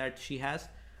acceleration that she has.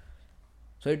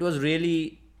 So I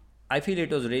feel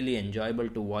it was really enjoyable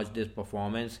to watch this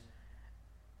performance.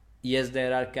 Yes,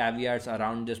 there are caveats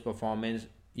around this performance.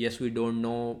 Yes, we don't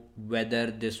know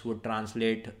whether this would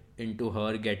translate into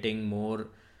her getting more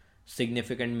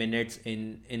significant minutes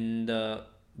in the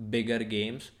bigger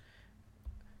games,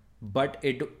 but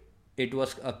it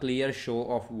was a clear show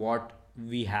of what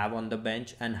we have on the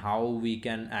bench and how we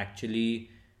can actually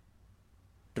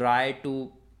try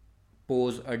to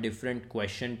pose a different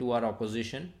question to our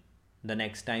opposition the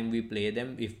next time we play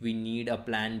them. If we need a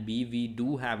plan B, we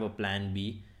do have a plan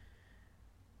B,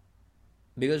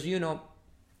 because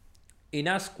in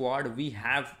our squad we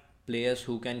have players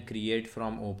who can create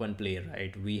from open play,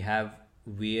 right? We have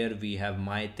Weir, we have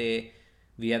Maite,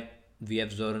 we have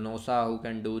Zornosa who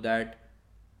can do that.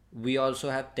 We also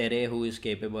have Tere who is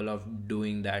capable of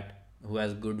doing that, who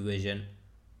has good vision.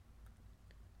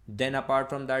 Then apart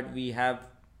from that, we have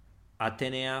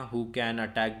Athenea who can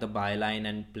attack the byline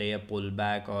and play a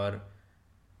pullback, or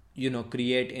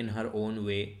create in her own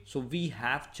way. So we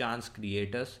have chance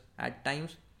creators at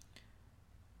times.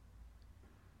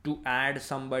 To add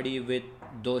somebody with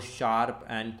those sharp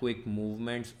and quick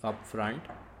movements up front,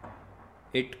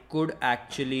 it could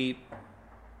actually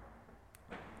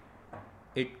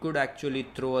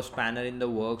throw a spanner in the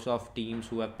works of teams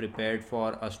who have prepared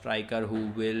for a striker who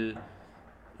will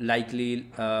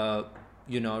likely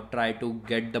try to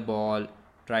get the ball,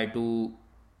 try to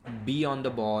be on the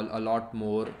ball a lot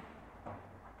more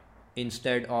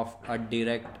instead of a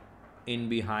direct in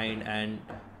behind and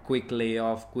quick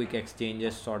layoff, quick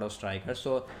exchanges sort of striker.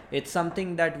 So it's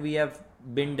something that we have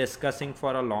been discussing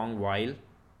for a long while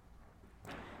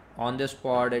on this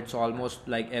pod. It's almost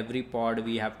like every pod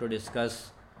we have to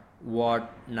discuss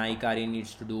what Naikari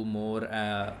needs to do more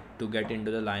to get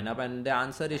into the lineup, and the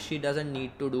answer is she doesn't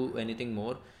need to do anything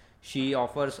more. She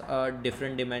offers a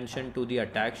different dimension to the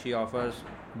attack. She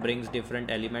brings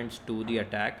different elements to the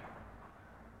attack,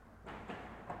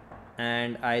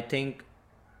 and I think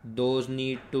those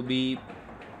need to be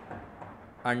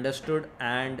understood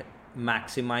and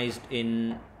maximized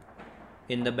in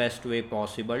the best way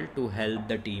possible to help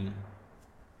the team.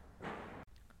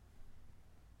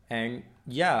 And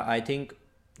I think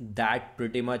that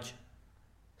pretty much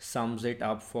sums it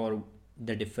up for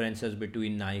the differences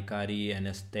between Naikari and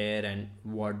Esther and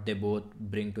what they both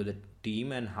bring to the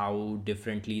team and how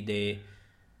differently they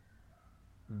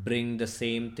bring the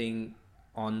same thing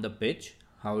on the pitch,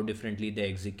 how differently they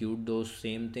execute those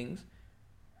same things.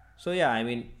 So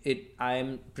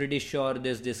I'm pretty sure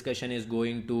this discussion is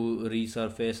going to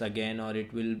resurface again, or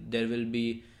there will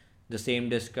be the same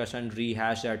discussion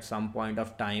rehashed at some point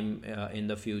of time in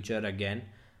the future again.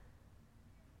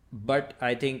 But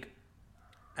I think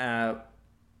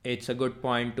it's a good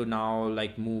point to now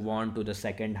move on to the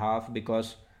second half,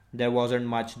 because there wasn't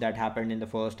much that happened in the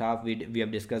first half. We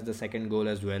have discussed the second goal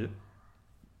as well.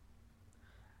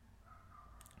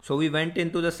 So we went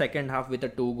into the second half with a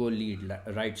 2-goal lead,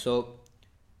 right? So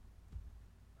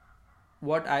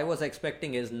what I was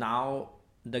expecting is now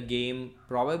the game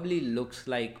probably looks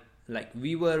like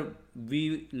we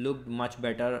looked much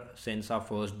better since our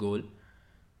first goal.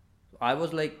 I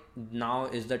was like, now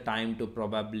is the time to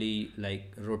probably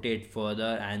rotate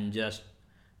further and just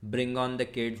bring on the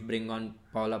kids, bring on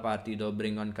Paula Partido,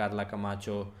 bring on Carla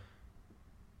Camacho,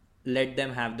 let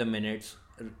them have the minutes,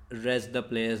 rest the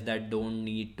players that don't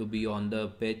need to be on the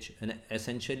pitch, and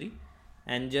essentially,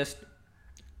 and just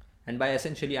and by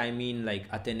essentially I mean like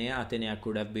Atenea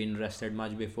could have been rested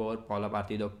much before. Paula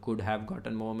Partido could have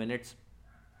gotten more minutes.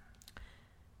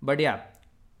 But yeah,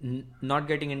 not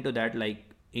getting into that like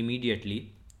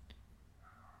immediately.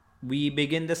 We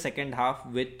begin the second half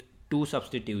with two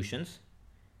substitutions.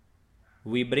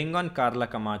 We bring on Carla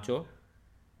Camacho.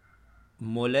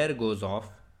 Moller goes off.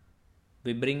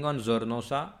 We bring on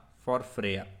Zornosa for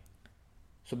Freya.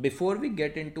 So before we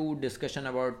get into discussion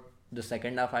about the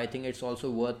second half, I think it's also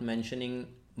worth mentioning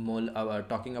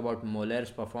talking about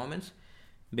Moller's performance,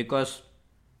 because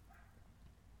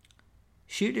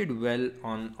she did well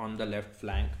on the left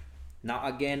flank. Now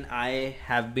again, I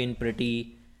have been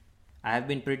pretty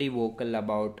vocal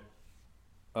about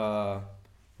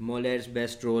Moller's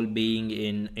best role being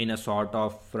in a sort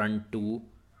of front two,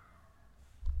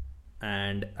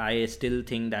 and I still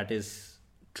think that is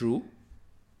true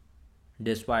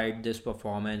despite this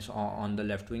performance on the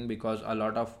left wing, because a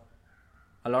lot of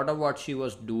what she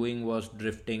was doing was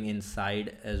drifting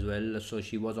inside as well, so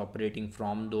she was operating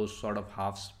from those sort of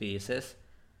half spaces.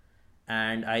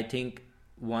 And I think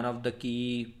one of the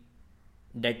key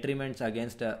detriments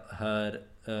against her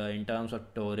in terms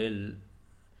of Toril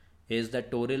is that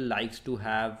Toril likes to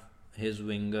have his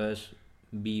wingers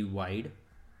be wide.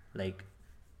 Like,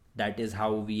 that is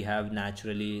how we have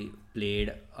naturally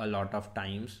played a lot of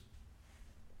times.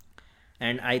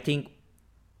 And I think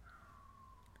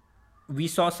we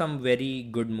saw some very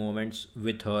good moments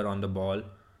with her on the ball.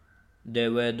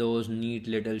 There were those neat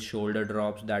little shoulder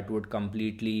drops that would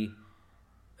completely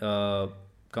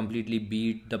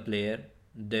beat the player.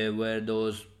 There were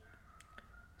those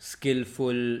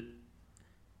skillful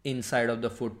inside of the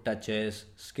foot touches,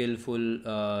 skillful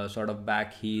sort of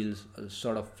back heels,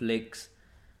 sort of flicks.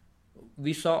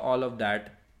 We saw all of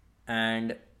that,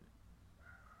 and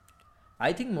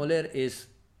I think Moller is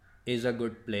a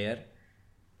good player.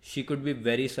 She could be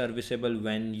very serviceable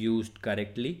when used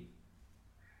correctly.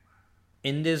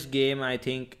 In this game, I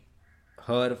think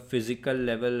her physical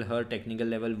level, her technical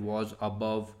level was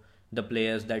above the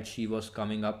players that she was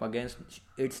coming up against.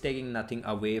 It's taking nothing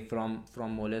away from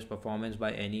Moller's performance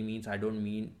by any means. I don't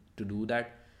mean to do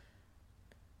that.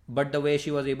 But the way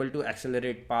she was able to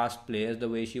accelerate past players, the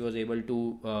way she was able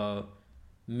to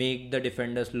make the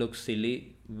defenders look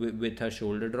silly with her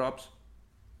shoulder drops,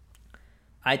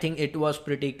 I think it was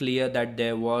pretty clear that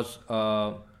there was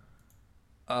a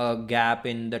gap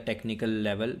in the technical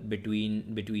level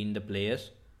between the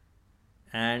players,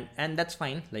 and that's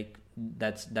fine. Like,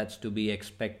 that's to be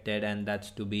expected, and that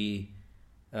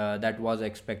was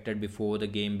expected before the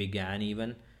game began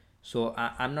even. So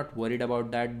I'm not worried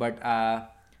about that, but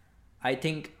I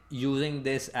think using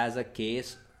this as a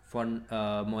case for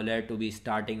Moller to be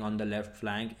starting on the left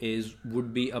flank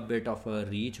would be a bit of a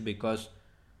reach, because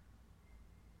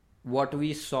what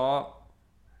we saw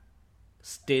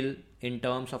still in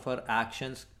terms of her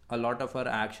actions, a lot of her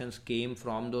actions came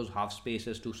from those half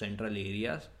spaces to central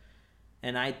areas,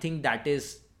 and I think that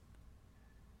is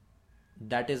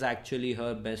actually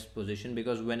her best position,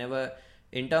 because whenever,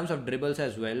 in terms of dribbles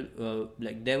as well,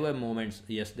 like, there were moments,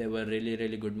 yes, there were really,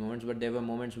 really good moments, but there were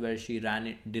moments where she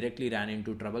directly ran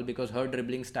into trouble, because her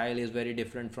dribbling style is very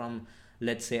different from,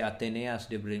 let's say, Atenea's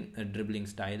dribbling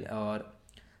style, or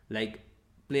like,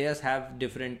 players have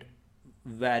different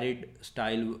varied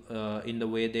style in the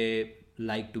way they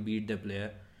like to beat the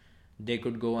player. They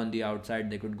could go on the outside,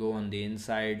 they could go on the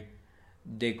inside,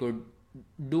 they could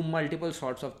do multiple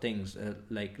sorts of things.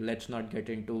 Like, let's not get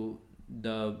into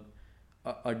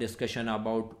a discussion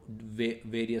about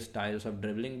various styles of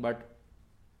dribbling, but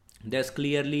there's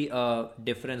clearly a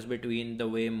difference between the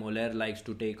way Moller likes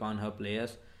to take on her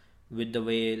players with the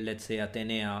way, let's say,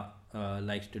 Atenea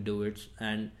likes to do it,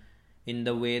 and in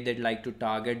the way they like to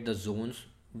target the zones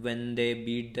when they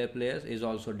beat their players is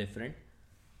also different.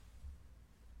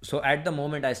 So at the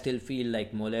moment, I still feel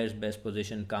like Moller's best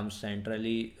position comes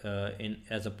centrally in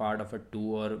as a part of a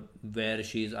two, or where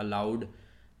she's allowed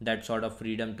that sort of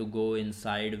freedom to go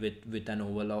inside with an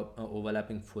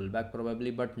overlapping fullback probably,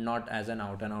 but not as an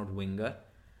out and out winger.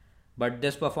 But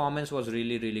this performance was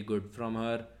really, really good from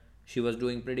her. She was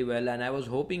doing pretty well, and I was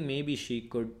hoping maybe she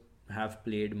could have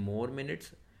played more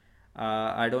minutes.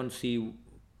 I don't see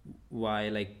why,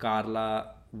 like,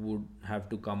 Carla would have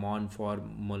to come on for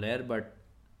Moller, but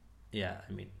yeah,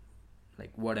 I mean,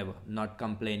 like, whatever. Not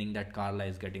complaining that Carla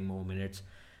is getting more minutes,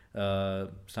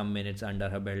 some minutes under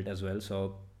her belt as well.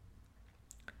 So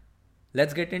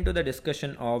let's get into the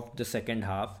discussion of the second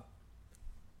half.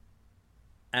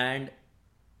 And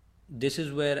this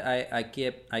is where I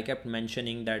kept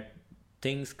mentioning that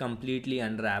things completely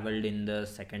unraveled in the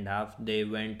second half. They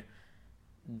went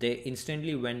they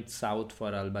instantly went south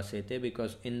for Albacete,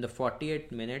 because in the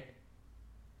 48th minute,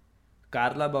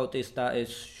 Carla Bautista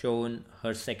is shown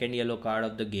her second yellow card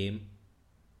of the game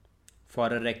for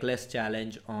a reckless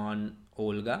challenge on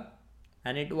Olga,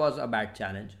 and it was a bad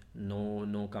challenge.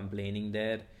 No complaining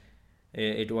there.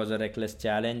 It was a reckless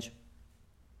challenge.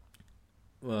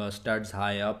 Studs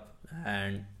high up,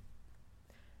 and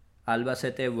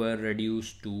Albacete were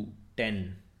reduced to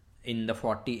 10 in the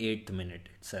 48th minute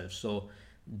itself. So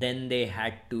then they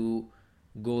had to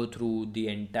go through the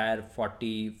entire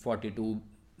 42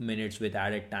 minutes with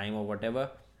added time or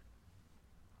whatever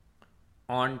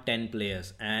on 10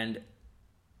 players, and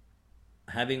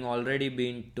having already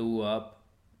been 2 up,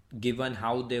 given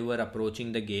how they were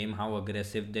approaching the game, how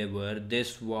aggressive they were,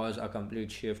 this was a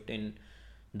complete shift in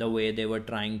the way they were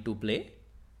trying to play,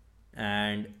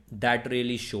 and that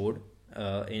really showed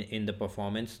in the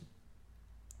performance.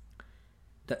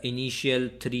 The initial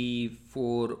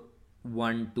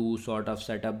 3-4-1-2 sort of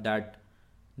setup,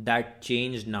 that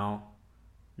changed now.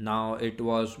 Now it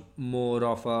was more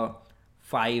of a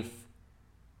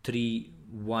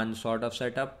 5-3-1 sort of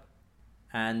setup,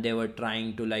 and they were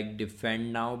trying to like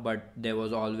defend now, but there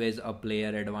was always a player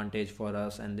advantage for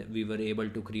us, and we were able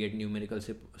to create numerical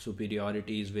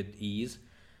superiorities with ease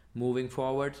moving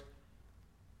forwards.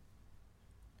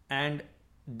 And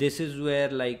this is where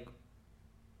like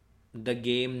the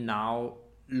game now,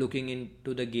 looking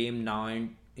into the game now,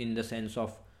 and in the sense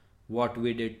of what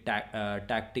we did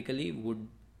tactically, would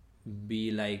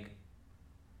be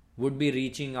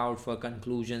reaching out for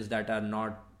conclusions that are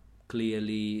not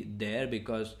clearly there,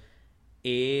 because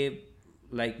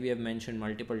like we have mentioned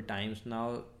multiple times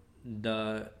now,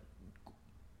 the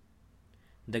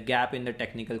gap in the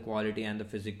technical quality and the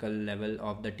physical level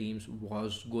of the teams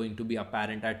was going to be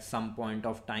apparent at some point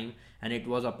of time, and it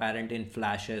was apparent in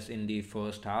flashes in the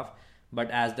first half.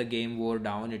 But as the game wore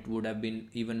down, it would have been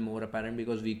even more apparent,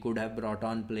 because we could have brought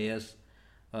on players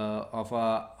of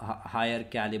a higher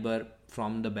caliber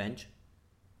from the bench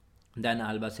than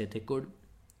Albacete could.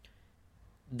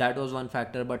 That was one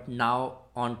factor, but now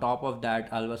on top of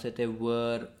that, Albacete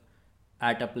were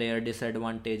at a player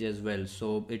disadvantage as well,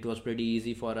 so it was pretty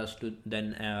easy for us to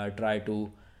then try to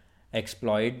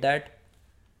exploit that.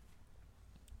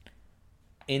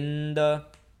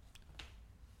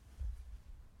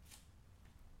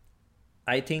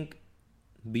 I think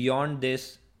beyond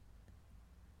this,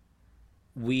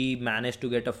 we managed to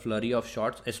get a flurry of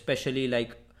shots, especially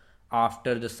like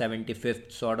after the 75th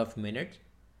sort of minutes.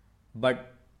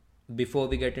 But before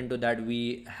we get into that,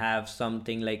 we have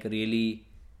something like really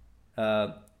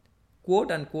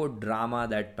quote unquote drama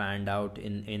that panned out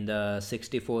in the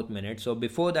 64th minute. So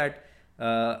before that,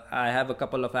 I have a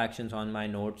couple of actions on my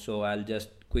notes, so I'll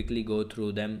just quickly go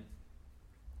through them.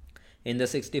 In the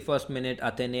 61st minute,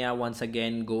 Atenea once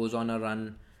again goes on a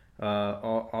run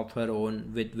of her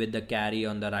own with the carry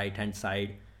on the right hand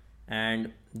side,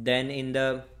 and then in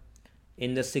the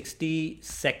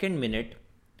 62nd minute,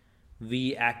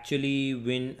 we actually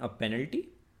win a penalty,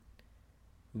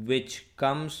 which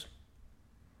comes.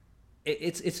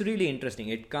 It's really interesting.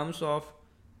 It comes off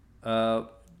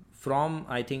from,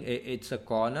 I think it's a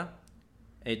corner.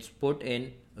 It's put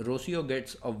in. Rocio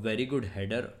gets a very good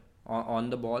header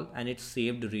on the ball, and it's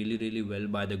saved really, really well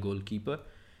by the goalkeeper.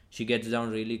 She gets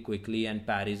down really quickly and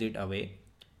parries it away.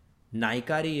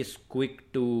 Naikari is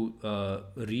quick to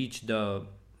reach the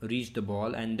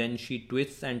ball, and then she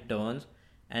twists and turns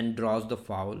and draws the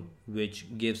foul,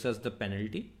 which gives us the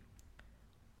penalty.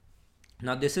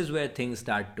 Now this is where things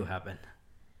start to happen.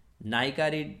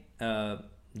 Naikari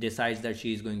decides that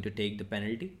she is going to take the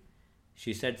penalty.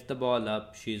 She sets the ball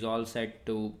up. She's all set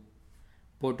to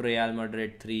put Real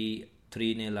Madrid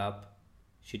 3-0 up.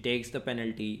 She takes the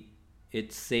penalty.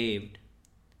 It's saved.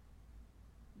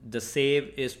 The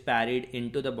save is parried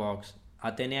into the box.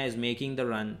 Atenea is making the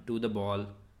run to the ball.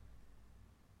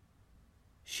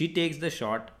 She takes the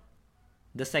shot.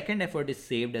 The second effort is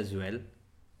saved as well.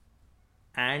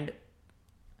 And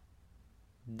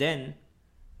then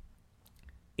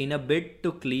in a bid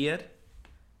to clear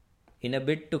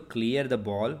the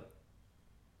ball,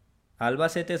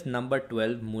 Albacete's number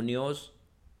 12, Munoz,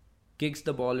 kicks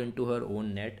the ball into her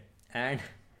own net. And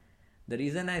the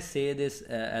reason I say this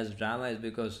as drama is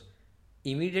because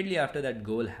immediately after that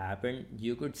goal happened,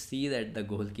 you could see that the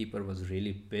goalkeeper was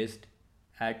really pissed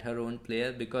at her own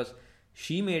player, because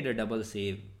she made a double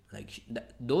save. Like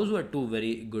those were two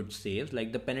very good saves.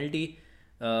 Like the penalty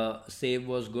save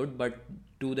was good, but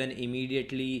to then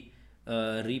immediately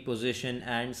reposition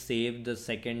and save the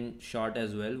second shot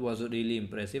as well was really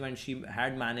impressive. And she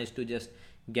had managed to just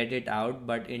get it out,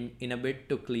 but in a bit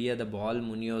to clear the ball,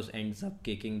 Munoz ends up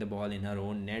kicking the ball in her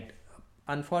own net.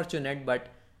 Unfortunate, but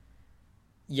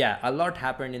yeah, a lot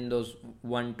happened in those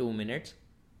 1-2 minutes,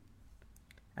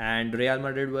 and Real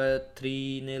Madrid were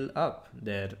 3-0 up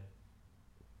there.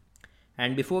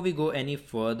 And before we go any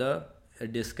further,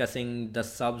 discussing the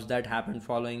subs that happened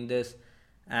following this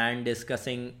and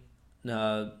discussing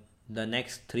uh, the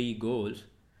next three goals,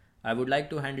 I would like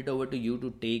to hand it over to you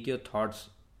to take your thoughts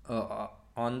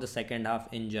on the second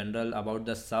half in general about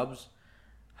the subs.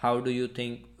 How do you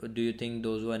think? Do you think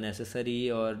those were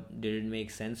necessary, or did it make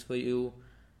sense for you?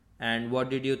 And what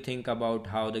did you think about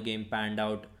how the game panned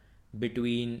out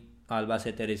between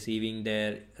Albacete receiving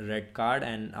their red card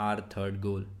and our third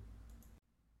goal?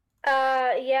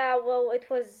 Yeah, well, it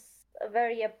was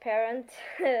very apparent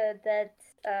that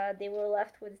they were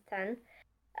left with 10.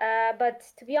 But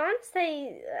to be honest,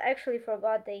 I actually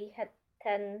forgot they had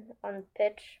 10 on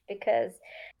pitch because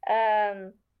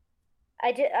um,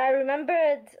 I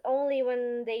remembered only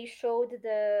when they showed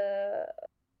the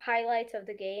highlights of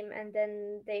the game, and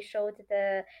then they showed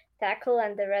the tackle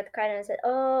and the red card, and I said,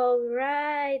 "Oh,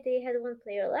 right, they had one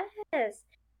player less."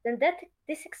 Then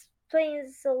this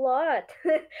explains a lot.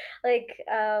 Like,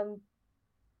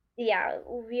 yeah,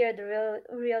 weird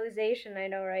realization, I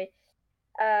know, right?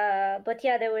 But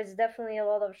yeah, there was definitely a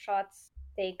lot of shots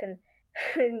taken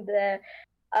in the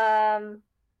I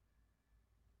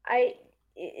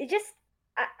it just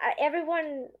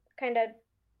everyone kind of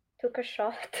took a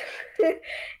shot.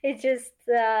 It just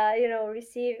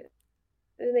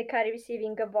Nekari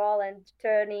receiving a ball and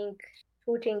turning,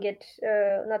 shooting it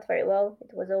not very well.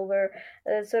 It was over.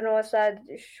 Sonosa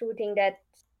shooting that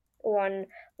one,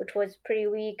 which was pretty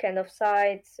weak and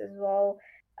offsides as well.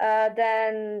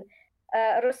 Then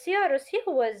Rocio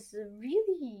was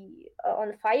really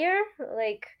on fire.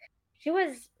 Like she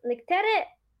was like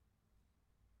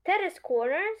Tere's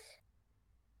corners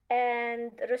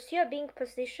and Rocio being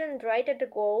positioned right at the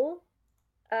goal.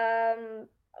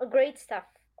 Great stuff.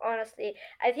 Honestly,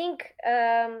 I think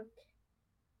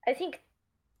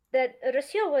that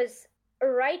Rocio was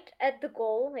right at the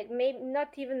goal, like maybe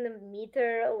not even a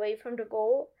meter away from the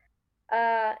goal.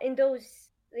 In those,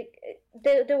 like,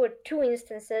 there were two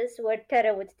instances where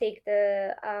Tere would take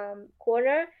the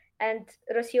corner and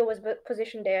Rocio was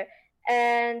positioned there,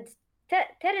 and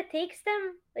Tere takes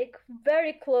them like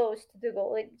very close to the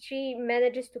goal. Like she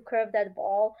manages to curve that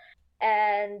ball,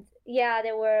 and yeah,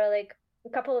 there were like a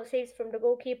couple of saves from the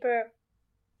goalkeeper.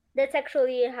 That's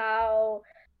actually how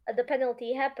the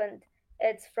penalty happened.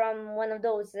 It's from one of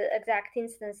those exact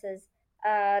instances.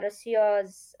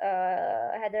 Rocio's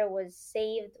header was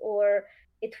saved, or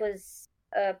it was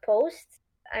post.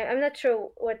 I'm not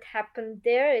sure what happened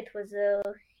there. It was a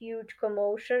huge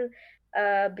commotion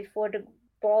before the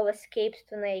ball escaped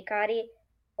to Naikari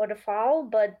for the foul.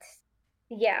 But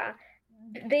yeah,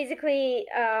 basically,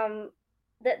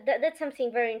 that's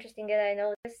something very interesting that I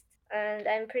noticed, and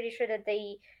I'm pretty sure that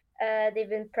they've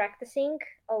been practicing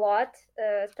a lot,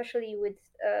 especially with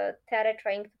Tara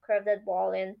trying to curve that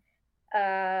ball in.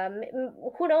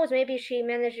 Who knows? Maybe she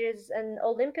manages an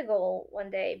Olympic goal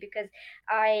one day, because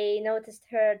I noticed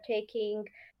her taking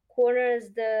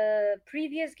corners the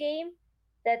previous game.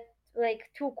 That like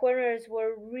two corners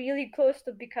were really close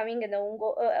to becoming an own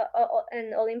goal,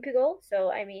 an Olympic goal.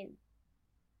 So I mean,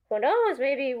 who knows?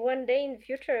 Maybe one day in the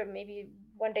future, maybe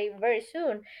one day very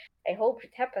soon. I hope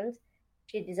it happens.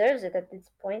 She deserves it at this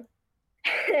point.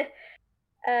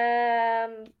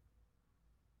 um,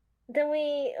 then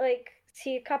we like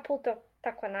see a couple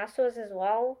taconazos as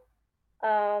well.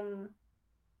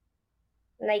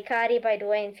 Naikari, by the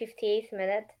way, in 58th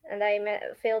minute, and I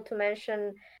failed to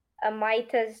mention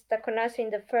Maita's taconazo in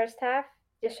the first half.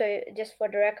 Just for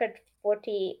the record,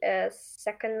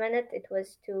 42nd minute, it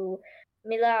was to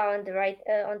Mila on the right,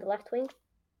 on the left wing.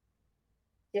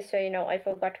 Just so you know, I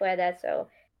forgot to add that, so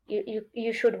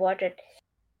you should watch it.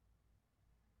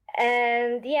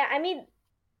 And yeah, I mean,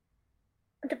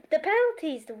 the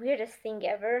penalty is the weirdest thing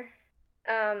ever.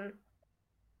 I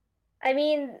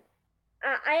mean,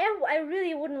 I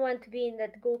really wouldn't want to be in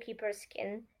that goalkeeper's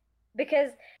skin,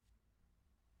 because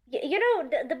you know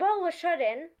the ball was shot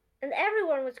in and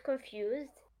everyone was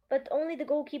confused, but only the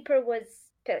goalkeeper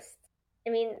was pissed. I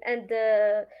mean, and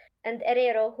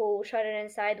Herrero, who shot it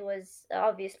inside, was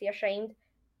obviously ashamed.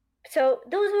 So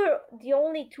those were the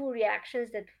only two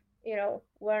reactions that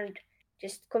weren't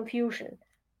just confusion.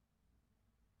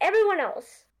 Everyone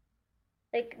else,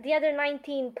 like the other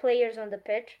 19 players on the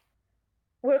pitch,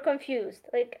 were confused.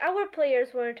 Like our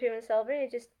players weren't even celebrating,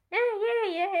 just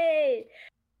yay,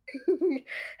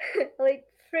 like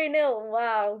 3-0.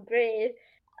 Wow, great.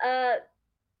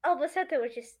 Albacete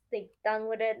was just like done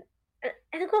with it,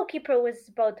 and the goalkeeper was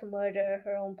about to murder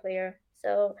her own player.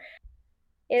 So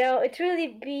it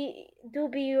really be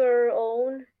your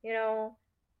own.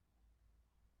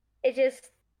 It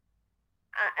just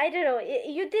I don't know.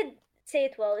 You did say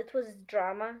it well. It was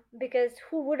drama because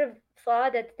who would have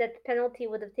thought that that penalty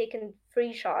would have taken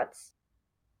 3 shots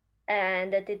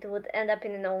and that it would end up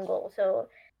in an own goal. So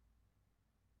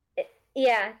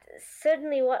yeah,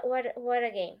 certainly what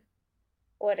a game.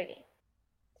 What a game.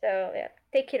 So yeah,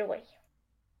 take it away.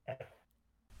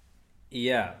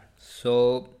 Yeah,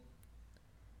 so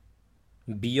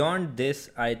beyond this,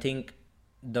 I think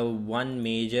the one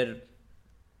major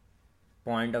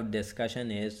point of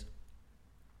discussion is,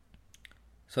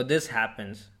 so this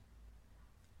happens,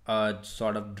 a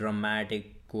sort of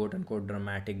dramatic, quote unquote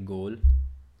dramatic goal.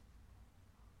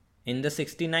 In the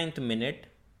 69th minute,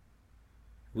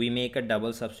 we make a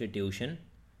double substitution.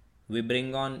 We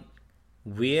bring on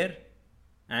Weir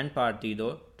and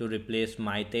Partido to replace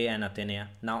Maite and Atenea.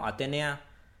 Now, Atenea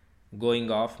going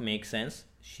off makes sense.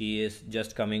 She is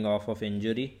just coming off of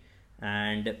injury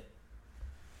and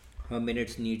her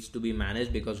minutes needs to be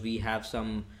managed because we have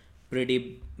some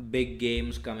pretty big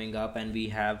games coming up and we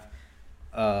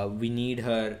need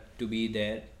her to be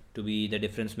there to be the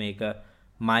difference maker.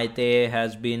 Maite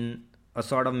has been a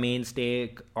sort of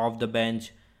mainstay of the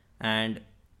bench, and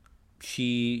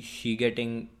she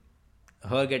getting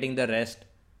the rest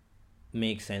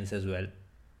makes sense as well.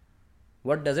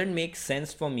 What doesn't make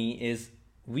sense for me is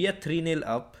we are 3-0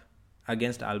 up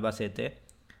against Albacete.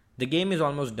 The game is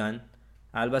almost done.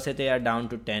 Albacete are down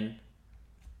to 10.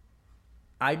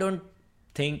 I don't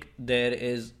think there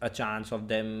is a chance of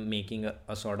them making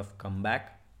a sort of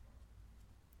comeback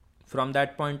from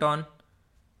that point on.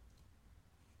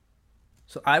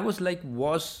 So I was like,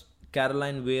 was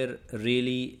Caroline Weir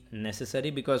really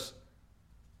necessary? Because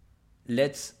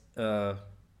let's be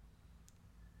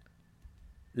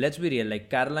real, like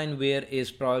Caroline Weir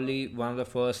is probably one of the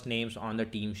first names on the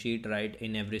team sheet, right,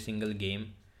 in every single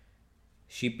game.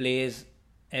 She plays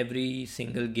every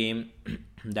single game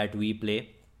that we play.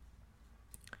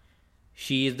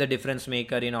 She is the difference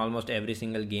maker in almost every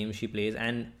single game she plays.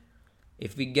 And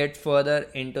if we get further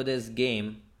into this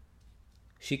game,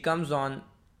 she comes on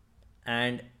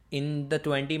and in the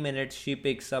 20 minutes she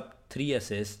picks up 3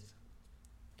 assists,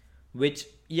 which,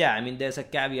 yeah, I mean, there's a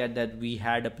caveat that we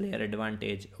had a player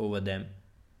advantage over them.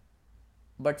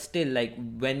 But still, like,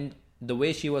 when the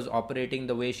way she was operating,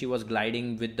 the way she was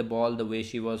gliding with the ball, the way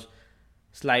she was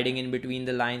sliding in between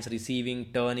the lines,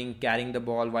 receiving, turning, carrying the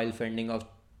ball while fending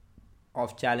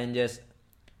off challenges,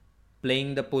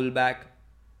 playing the pullback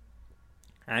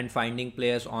and finding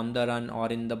players on the run or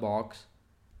in the box,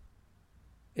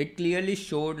 it clearly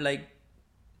showed like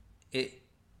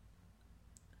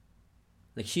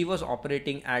she was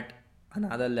operating at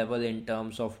another level in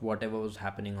terms of whatever was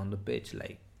happening on the pitch.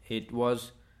 Like, it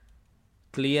was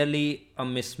clearly a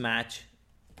mismatch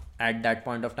at that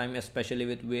point of time, especially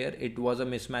with Weir. It was a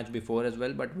mismatch before as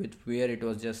well, but with Weir it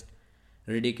was just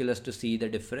ridiculous to see the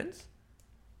difference.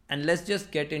 And let's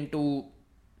just get into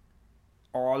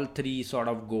all 3 sort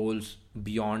of goals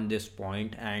beyond this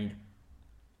point and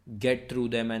get through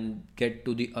them and get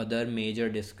to the other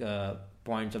major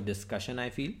points of discussion, I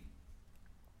feel.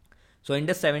 So in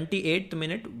the 78th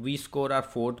minute, we score our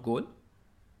 4th goal.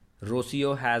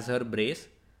 Rocio has her brace,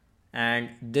 and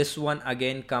this one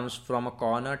again comes from a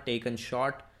corner taken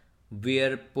shot.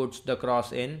 Weir puts the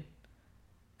cross in,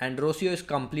 and Rocio is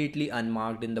completely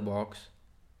unmarked in the box.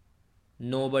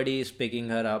 Nobody is picking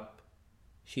her up.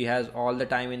 She has all the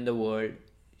time in the world.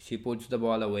 She puts the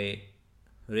ball away.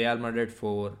 Real Madrid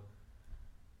 4,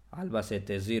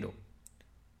 Albacete 0.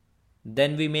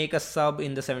 Then we make a sub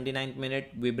in the 79th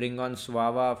minute. We bring on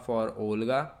Suava for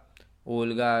Olga.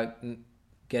 Olga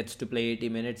gets to play 80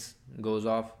 minutes, goes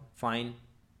off, fine.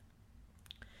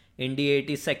 In the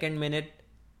 82nd minute,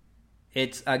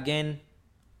 it's again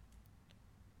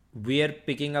Weir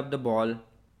picking up the ball,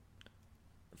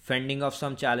 fending off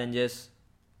some challenges.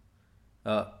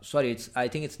 I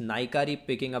think it's Naikari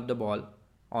picking up the ball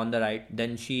on the right.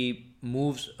 Then she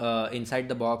moves inside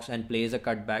the box and plays a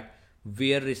cutback.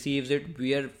 Weir receives it.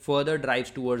 Weir further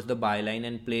drives towards the byline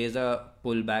and plays a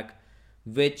pullback,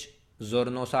 which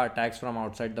Zornosa attacks from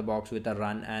outside the box with a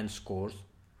run and scores.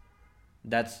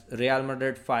 That's Real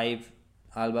Madrid 5,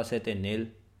 Albacete 0.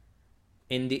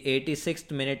 In the 86th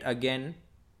minute again,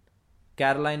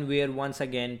 Caroline Weir once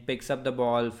again picks up the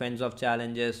ball, fends off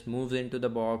challenges, moves into the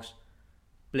box,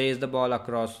 plays the ball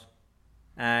across,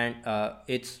 and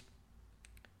it's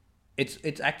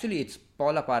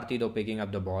Paula Partido picking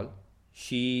up the ball.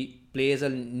 She plays a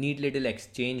neat little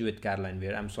exchange with Caroline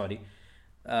Weir. I'm sorry.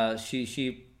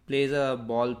 She plays a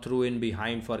ball through in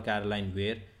behind for Caroline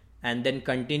Weir, and then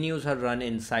continues her run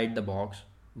inside the box.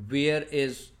 Weir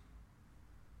is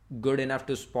good enough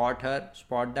to spot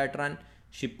that run.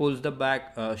 She pulls the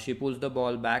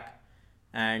ball back,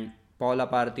 and Paula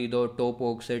Partido toe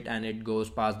pokes it, and it goes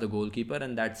past the goalkeeper,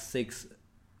 and that's six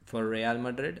for Real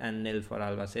Madrid and nil for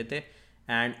Albacete.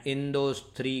 And in those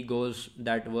three goals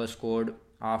that were scored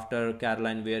after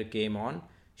Caroline Weir came on,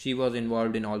 she was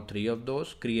involved in all three of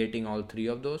those, creating all three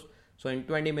of those. So in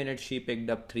 20 minutes, she picked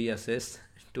up three assists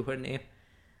to her name.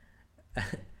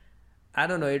 I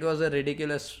don't know. It was a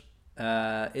ridiculous.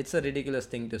 It's a ridiculous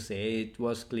thing to say. It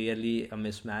was clearly a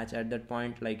mismatch at that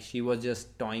point. Like she was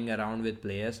just toying around with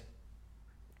players.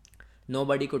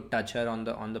 Nobody could touch her on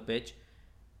the pitch.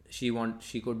 She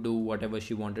could do whatever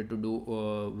she wanted to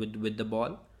do with the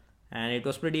ball, and it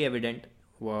was pretty evident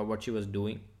what she was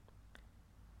doing.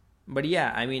 But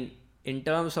yeah, I mean, in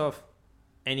terms of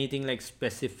anything like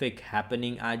specific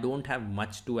happening, I don't have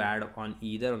much to add on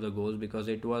either of the goals, because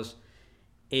it was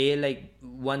a like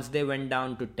once they went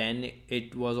down to 10,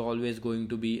 it was always going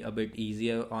to be a bit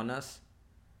easier on us.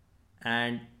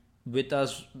 And with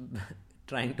us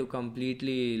trying to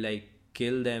completely like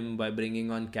kill them by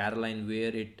bringing on Caroline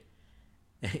Weir,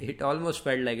 it almost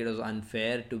felt like it was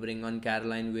unfair to bring on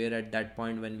Caroline Weir at that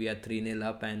point when we are 3-0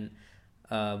 up, and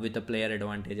with a player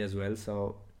advantage as well.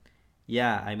 So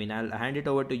yeah, I mean, I'll hand it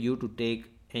over to you to take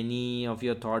any of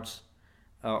your thoughts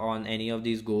on any of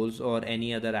these goals or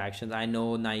any other actions. I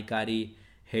know Naikari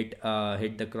hit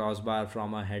the crossbar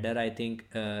from a header, I think,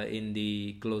 in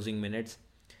the closing minutes.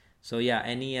 So yeah,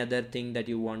 any other thing that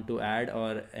you want to add,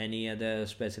 or any other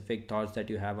specific thoughts that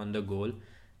you have on the goal?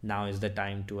 Now is the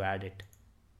time to add it.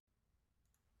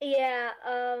 Yeah,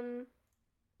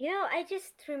 I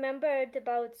just remembered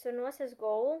about Sonosa's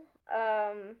goal.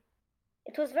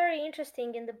 It was very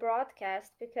interesting in the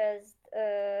broadcast because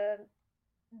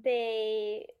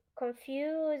they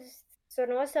confused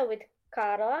Sonosa with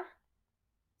Carla.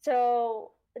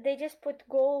 So they just put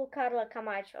goal Carla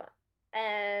Camacho.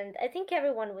 And I think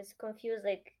everyone was confused,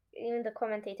 like even the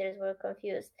commentators were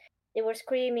confused. They were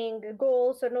screaming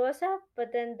goal Sonosa,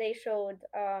 but then they showed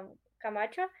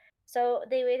Camacho. So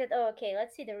they waited, oh, okay,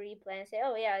 let's see the replay and say,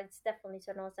 oh, yeah, it's definitely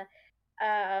Sonosa.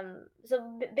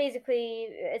 Basically,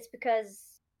 it's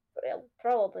because, well,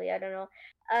 probably, I don't know.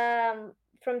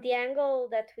 From the angle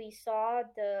that we saw,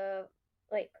 the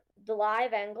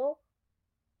live angle,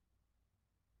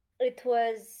 it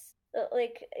was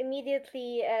like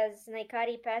immediately as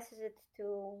Naikari passes it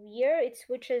to Weir, it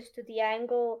switches to the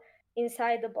angle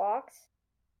inside the box,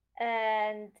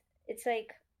 and it's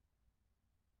like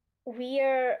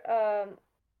Weir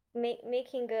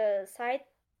making a side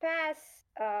pass,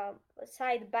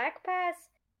 side back pass,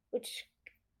 which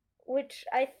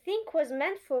I think was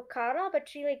meant for Kara, but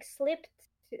she like slipped.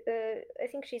 I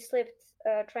think she slipped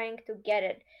trying to get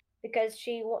it because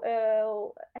she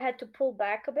had to pull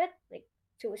back a bit, like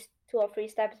two or three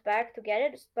steps back to get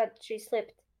it, but she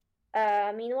slipped.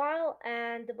 Meanwhile,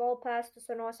 and the ball passed to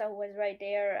Sonosa, who was right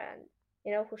there,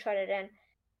 and who shot it in.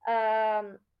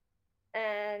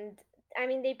 And I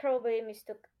mean, they probably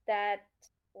mistook that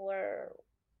for,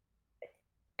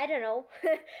 I don't know.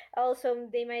 Also,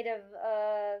 they might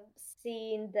have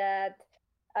seen that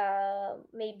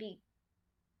maybe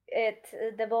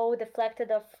the ball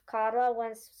deflected off Carla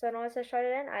once Sonosa shot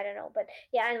it in. I don't know, but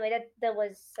yeah. Anyway, that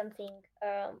was something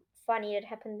funny that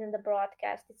happened in the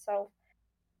broadcast itself.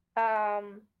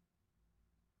 And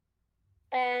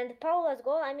Paula's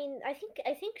goal. I mean, I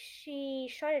think she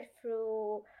shot it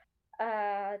through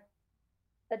a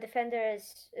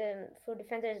defender's through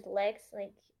defender's legs.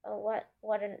 Like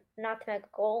what a nutmeg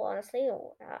goal, honestly.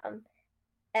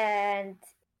 And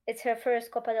it's her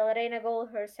first Copa del Reina goal,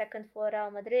 her second for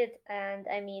Real Madrid, and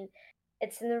I mean,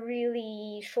 it's in a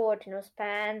really short,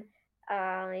 span.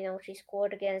 She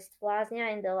scored against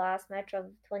Vlasnia in the last match of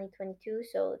 2022,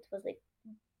 so it was like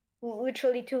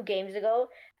literally 2 games ago,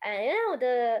 and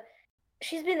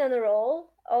she's been on a roll.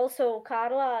 Also,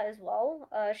 Carla as well.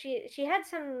 She had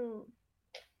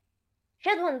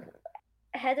one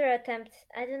header attempt.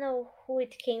 I don't know who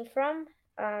it came from.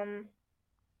 I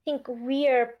think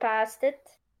Weir passed it.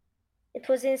 It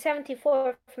was in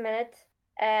 74th minute,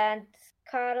 and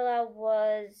Carla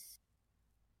was,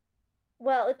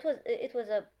 well, it was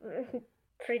a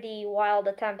pretty wild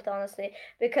attempt, honestly,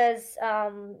 because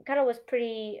Carla was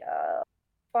pretty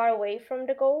far away from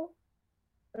the goal.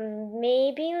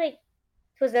 Maybe like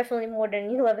it was definitely more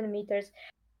than 11 meters.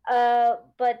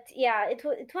 But yeah, it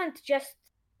went just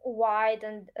wide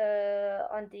and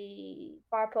on the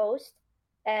far post,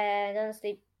 and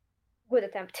honestly, good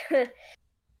attempt.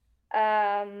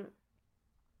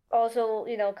 also,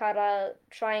 Carla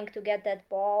trying to get that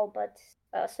ball, but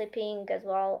slipping as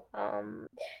well.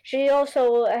 She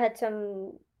also had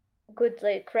some good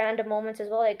like random moments as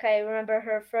well. Like I remember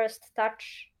her first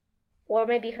touch, or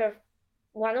maybe her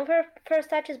one of her first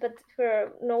touches, but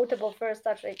her notable first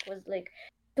touch like was like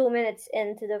 2 minutes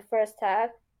into the first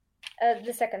half,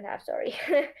 the second half, sorry.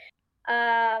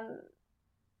 um,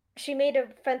 she made a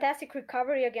fantastic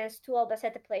recovery against two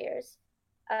Albacete players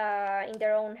in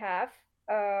their own half.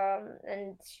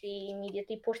 And she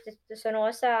immediately pushed it to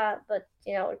Sonosa, but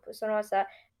Sonosa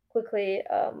quickly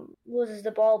loses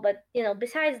the ball. But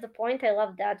besides the point, I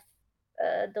love that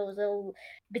those little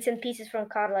bits and pieces from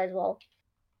Carla as well.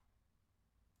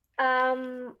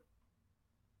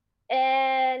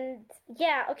 And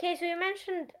yeah, okay. So you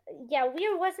mentioned, yeah,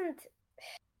 Weir wasn't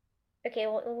okay.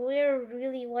 Weir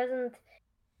really wasn't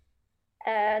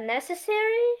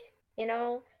necessary, in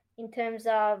terms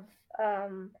of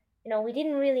we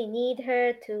didn't really need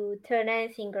her to turn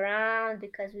anything around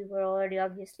because we were already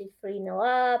obviously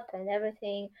 3-0 up and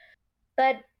everything.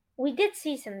 But we did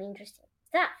see some interesting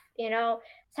stuff,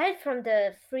 aside from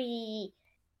the 3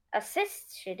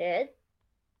 assists she did,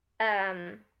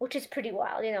 which is pretty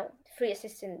wild, 3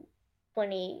 assists in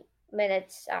 20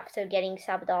 minutes after getting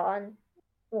subbed on.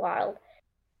 Wild.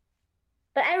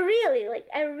 But I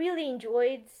really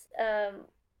enjoyed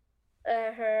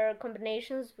her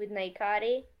combinations with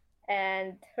Naikari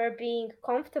and her being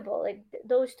comfortable, like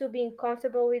those two being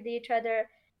comfortable with each other.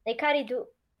 Naikari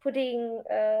pulling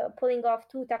off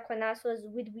 2 taquanazos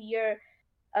with Weir.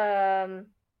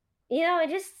 It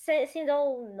just seemed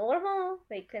all normal,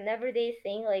 like an everyday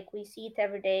thing. Like we see it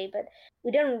every day, but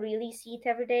we don't really see it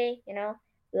every day. We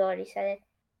already said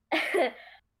it.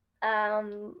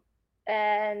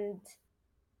 And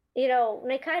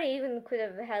Naikari even could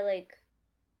have had like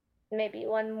maybe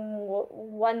one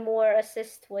more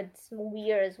assist with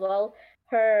Weir as well.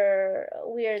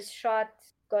 Weir's shot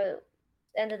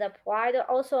ended up wide.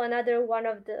 Also another one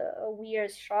of the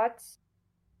Weir's shots,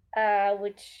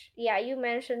 which you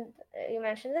mentioned.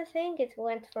 I think it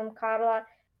went from Carla.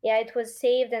 Yeah, it was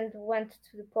saved and went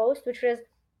to the post, which was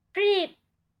pretty.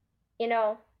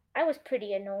 I was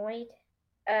pretty annoyed.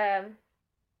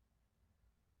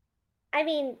 I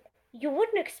mean, you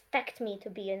wouldn't expect me to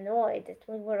be annoyed that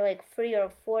we were like 3 or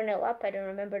 4-0 up. I don't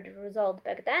remember the result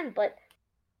back then, but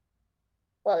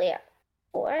well, yeah,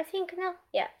 4 I think now.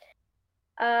 Yeah.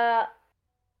 I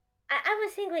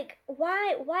was thinking like,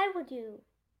 why would you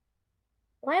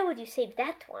save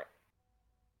that one?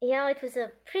 It was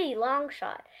a pretty long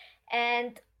shot,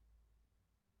 and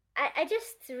I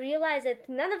just realized that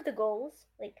none of the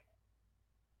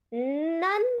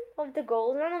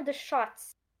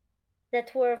shots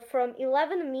that were from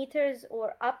 11 meters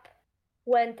or up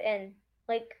went in,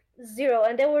 like 0.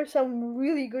 And there were some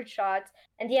really good shots.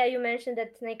 And yeah, you mentioned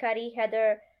that Naikari had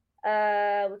her,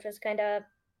 which was kind of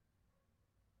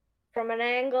from an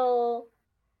angle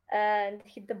and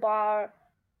hit the bar.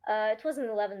 It wasn't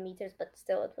 11 meters, but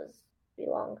still, it was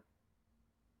pretty long.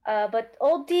 But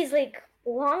all these like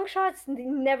long shots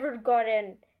never got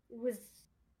in. It was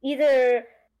either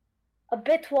a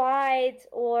bit wide,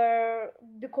 or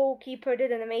the goalkeeper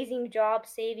did an amazing job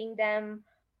saving them,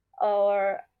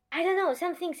 or I don't know,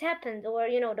 some things happened, or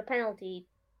the penalty.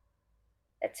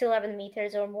 It's 11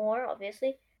 meters or more,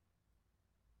 obviously.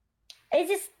 It's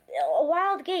just a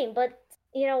wild game, but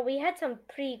we had some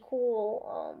pretty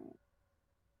cool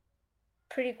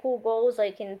goals,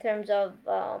 like in terms of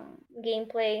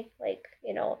gameplay, like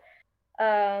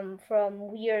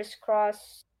from Weir's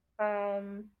cross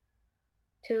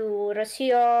to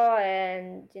Rocio,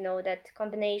 and that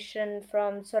combination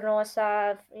from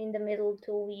Sornosa in the middle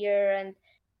to Weir, and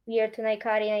Weir to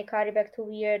Naikari back to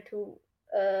Weir to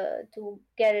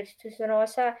get it to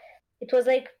Sornosa. It was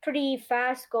like pretty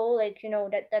fast goal, like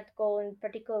that goal in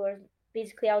particular was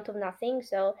basically out of nothing.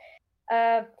 So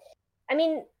I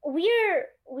mean, Weir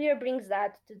brings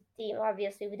that to the team.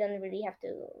 Obviously, we don't really have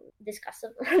to discuss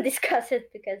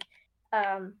it because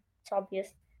it's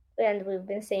obvious, and we've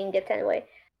been saying it anyway.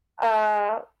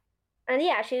 And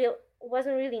yeah, she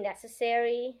wasn't really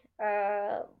necessary,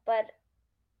 but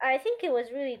I think it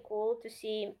was really cool to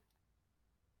see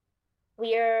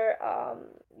Weir,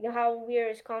 how Weir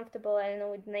is comfortable, I don't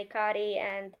know, with Naikari,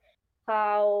 and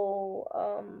how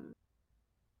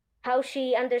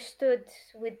she understood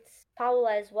with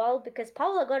Paula as well, because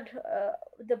Paula got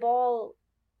the ball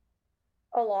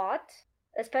a lot,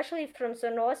 especially from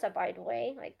Sonosa, by the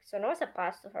way. Like Sonosa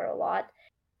passed to her a lot,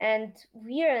 and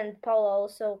Weir and Paula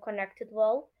also connected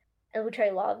well, and which I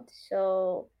loved.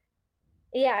 So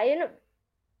yeah, a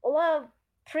lot of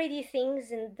pretty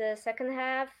things in the second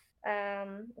half.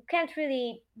 Can't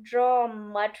really draw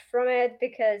much from it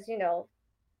because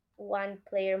one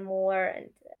player more, and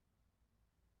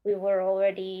we were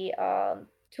already 2-0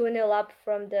 up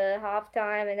from the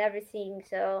halftime and everything.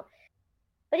 So,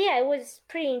 but yeah, it was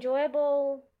pretty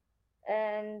enjoyable,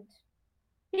 and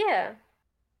yeah,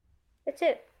 that's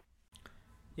it.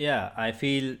 Yeah, I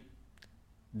feel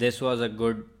this was a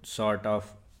good sort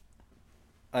of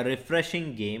a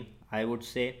refreshing game, I would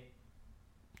say,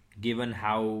 given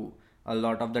how a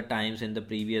lot of the times in the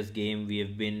previous game we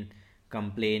have been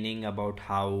complaining about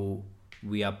how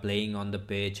we are playing on the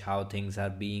pitch, how things are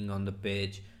being on the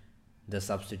pitch, the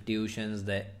substitutions,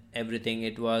 the everything.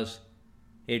 It was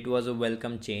a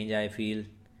welcome change, I feel.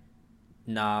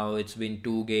 Now it's been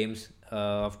two games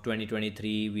of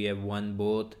 2023, we have won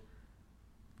both.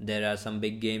 There are some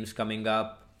big games coming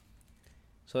up,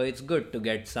 so it's good to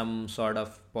get some sort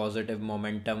of positive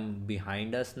momentum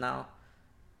behind us now,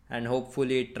 and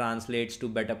hopefully it translates to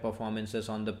better performances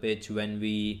on the pitch when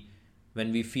we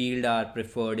field our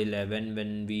preferred 11,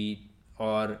 when we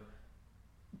or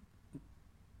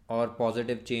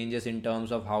positive changes in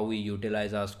terms of how we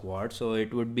utilize our squad. So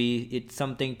it's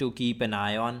something to keep an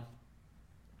eye on.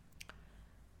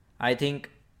 I think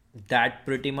that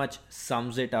pretty much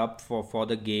sums it up for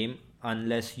the game,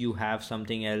 unless you have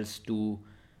something else to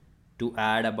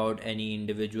add about any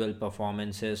individual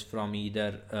performances from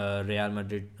either Real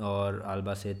Madrid or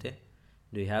Albacete.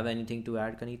 Do you have anything to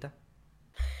add, Kanita?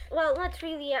 Well, not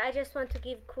really. I just want to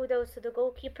give kudos to the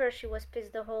goalkeeper. She was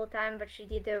pissed the whole time, but she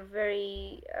did a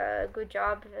very good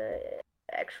job.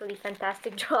 Actually,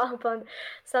 fantastic job on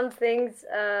some things.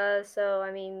 So,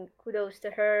 I mean, kudos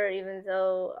to her, even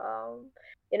though,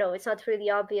 it's not really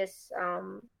obvious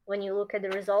when you look at the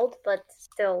result, but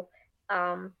still,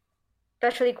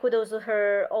 especially kudos to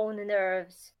her own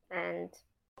nerves. And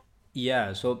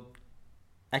Yeah, so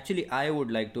actually, I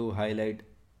would like to highlight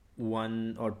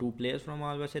one or two players from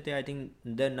Albacete. I think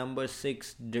the number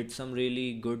six did some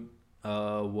really good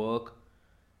work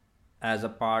as a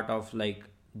part of like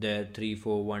their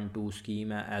 3-4-1-2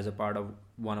 scheme, as a part of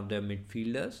one of their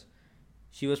midfielders.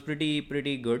 She was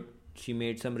pretty good. She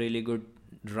made some really good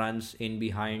runs in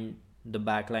behind the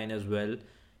back line as well.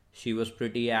 She was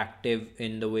pretty active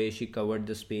in the way she covered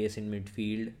the space in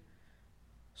midfield.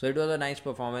 So it was a nice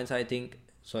performance, I think.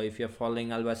 So if you're following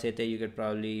Albacete, you could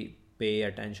probably pay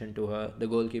attention to her. The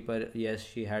goalkeeper, yes,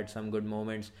 she had some good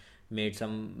moments, made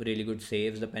some really good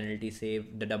saves. The penalty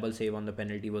save, the double save on the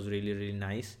penalty was really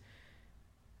nice.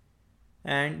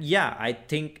 And yeah, I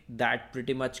think that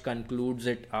pretty much concludes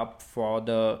it up for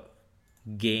the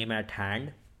game at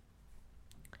hand.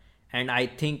 And I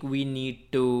think we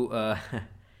need to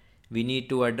we need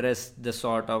to address the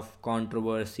sort of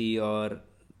controversy or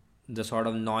the sort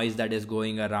of noise that is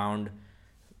going around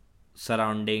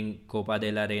surrounding Copa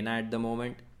de la Reina at the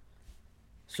moment.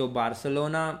 So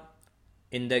Barcelona,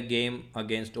 in the game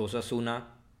against Osasuna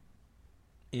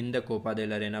in the Copa de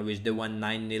la Reina, which they won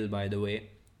 9-0 by the way,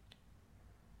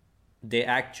 they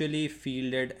actually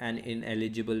fielded an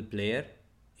ineligible player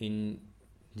in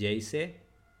Jaise.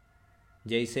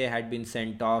 Jaise had been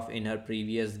sent off in her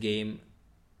previous game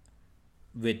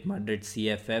with Madrid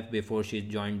CFF before she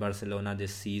joined Barcelona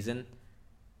this season.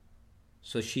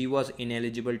 So she was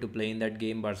ineligible to play in that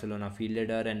game. Barcelona fielded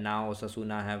her, and now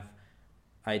Osasuna have,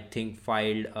 I think,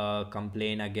 filed a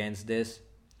complaint against this,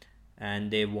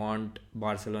 and they want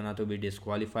Barcelona to be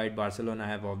disqualified. Barcelona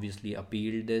have obviously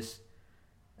appealed this,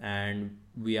 and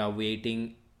we are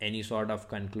waiting any sort of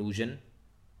conclusion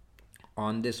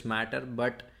on this matter.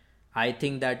 But I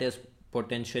think that is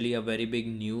potentially a very big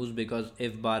news, because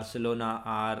if Barcelona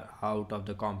are out of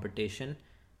the competition,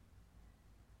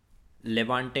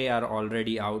 Levante are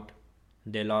already out.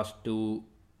 They lost to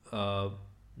uh,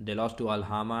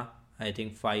 Alhama, I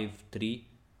think 5-3.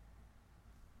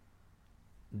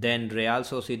 Then Real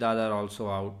Sociedad are also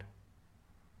out.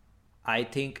 I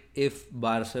think if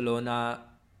Barcelona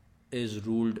is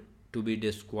ruled to be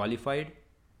disqualified,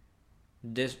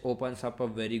 this opens up a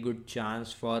very good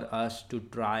chance for us to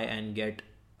try and get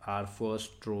our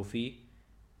first trophy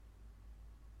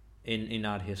in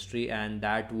our history, and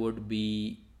that would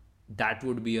be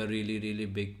a really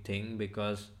big thing,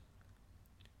 because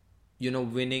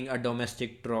winning a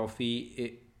domestic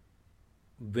trophy,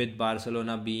 with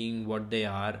Barcelona being what they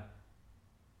are,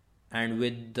 and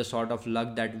with the sort of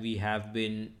luck that we have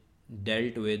been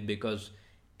dealt with, because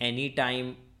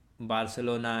anytime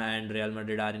Barcelona and Real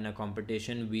Madrid are in a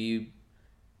competition, we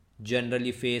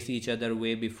generally face each other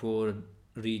way before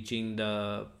reaching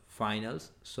the finals.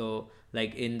 So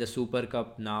like in the Super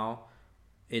Cup now,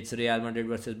 it's Real Madrid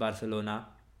versus Barcelona,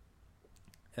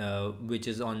 which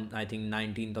is on I think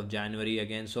 19th of January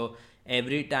again. So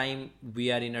every time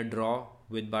we are in a draw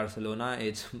with Barcelona,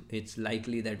 it's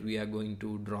likely that we are going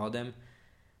to draw them.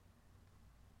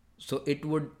 So it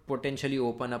would potentially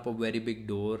open up a very big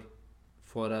door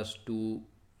for us to,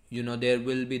 there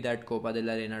will be that Copa de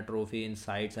la Reina trophy in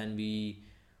sights, and we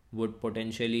would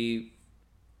potentially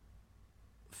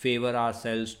favor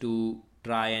ourselves to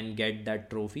try and get that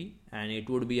trophy, and it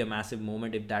would be a massive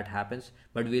moment if that happens.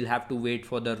 But we'll have to wait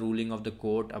for the ruling of the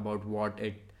court about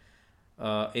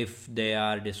if they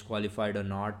are disqualified or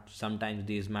not. Sometimes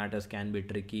these matters can be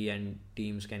tricky and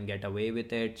teams can get away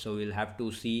with it, so we'll have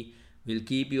to see. We'll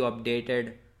keep you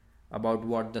updated about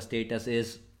what the status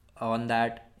is on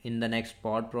that. In the next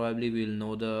pod probably we'll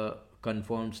know the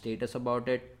confirmed status about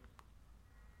it.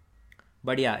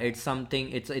 But yeah, it's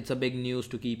a big news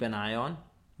to keep an eye on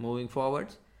moving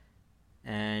forwards.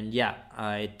 And yeah,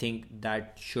 I think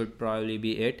that should probably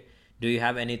be it. Do you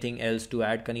have anything else to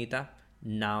add, Kanita?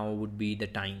 Now would be the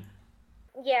time.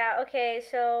 Yeah, okay,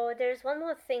 so there's one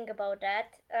more thing about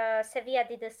that. Sevilla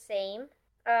did the same.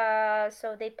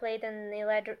 So they played an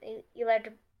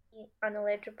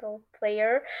ineligible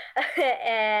player,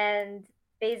 and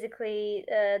basically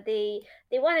they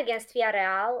won against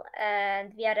Villarreal,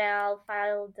 and Villarreal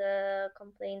filed a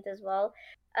complaint as well.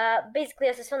 Basically,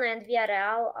 Osasuna and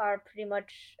Villarreal are pretty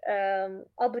much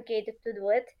obligated to do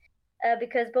it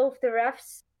because both the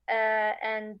refs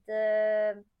and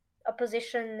the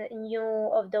opposition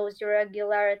knew of those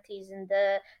irregularities in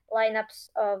the lineups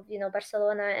of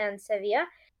Barcelona and Sevilla.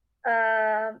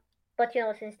 But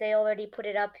since they already put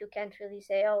it up, you can't really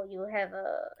say, oh, you have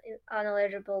a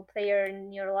ineligible player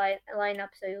in your lineup,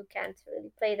 so you can't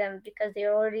really play them, because they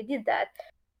already did that.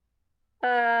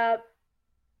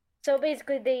 So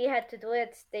basically, they had to do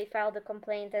it. They filed a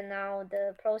complaint, and now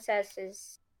the process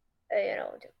is,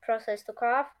 the process took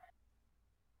off.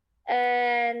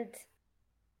 And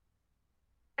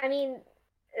I mean,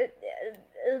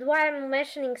 why I'm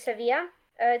mentioning Sevilla,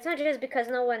 it's not just because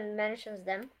no one mentions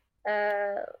them.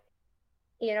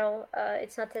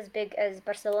 It's not as big as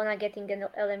Barcelona getting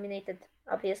eliminated,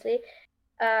 obviously.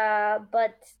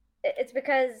 But it's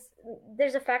because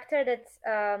there's a factor that,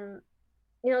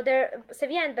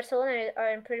 Sevilla and Barcelona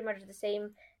are in pretty much the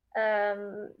same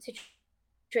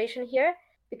situation here,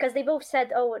 because they both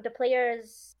said, oh, the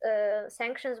players'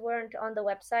 sanctions weren't on the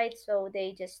website, so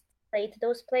they just played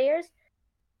those players.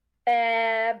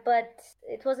 But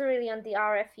it wasn't really on the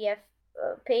RFEF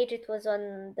page, it was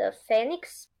on the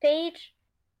Phoenix page.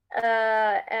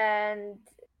 And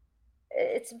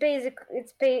it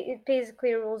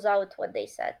basically rules out what they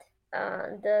said.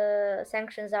 The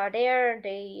sanctions are there.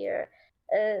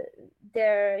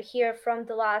 They're here from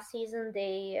the last season.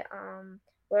 They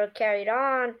were carried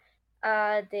on.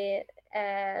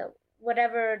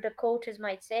 Whatever the coaches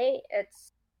might say,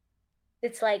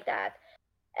 it's like that.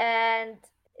 And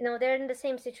they're in the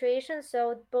same situation,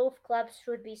 so both clubs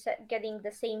should be getting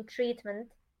the same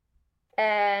treatment.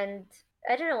 And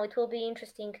I don't know, it will be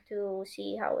interesting to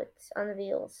see how it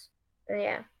unveils.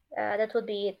 Yeah, that would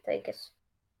be it, I guess.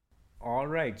 All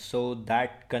right, so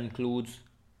that concludes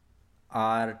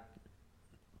our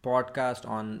podcast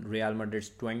on Real Madrid's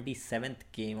 27th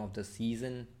game of the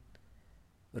season.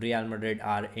 Real Madrid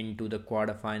are into the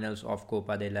quarterfinals of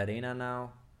Copa de la Reina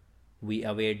now. We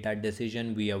await that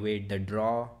decision. We await the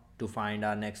draw to find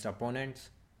our next opponents.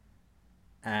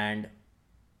 And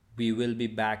we will be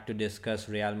back to discuss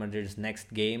Real Madrid's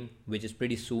next game, which is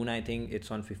pretty soon. I think it's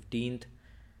on 15th.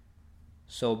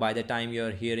 So by the time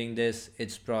you're hearing this,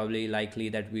 it's probably likely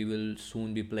that we will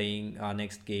soon be playing our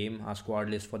next game. Our squad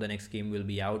list for the next game will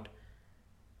be out.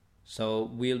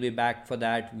 So we'll be back for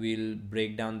that. We'll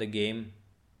break down the game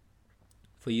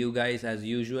for you guys as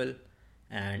usual.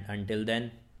 And until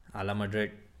then, a la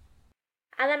Madrid.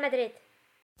 A la Madrid.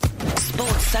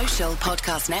 Sports Social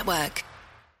Podcast Network.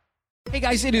 Hey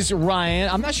guys, it is Ryan.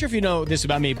 I'm not sure if you know this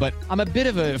about me, but I'm a bit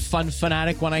of a fun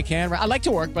fanatic when I can. I like to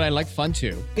work, but I like fun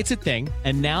too. It's a thing.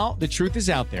 And now the truth is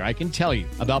out there. I can tell you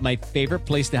about my favorite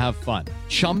place to have fun.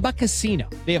 Chumba Casino.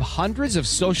 They have hundreds of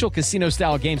social casino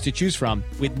style games to choose from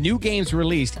with new games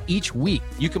released each week.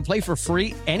 You can play for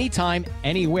free anytime,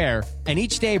 anywhere. And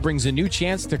each day brings a new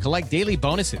chance to collect daily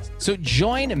bonuses. So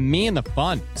join me in the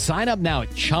fun. Sign up now at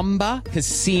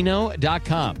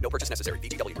ChumbaCasino.com. No purchase necessary.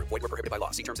 VGW Group. Void where prohibited by law.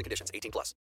 See terms and conditions. 18+.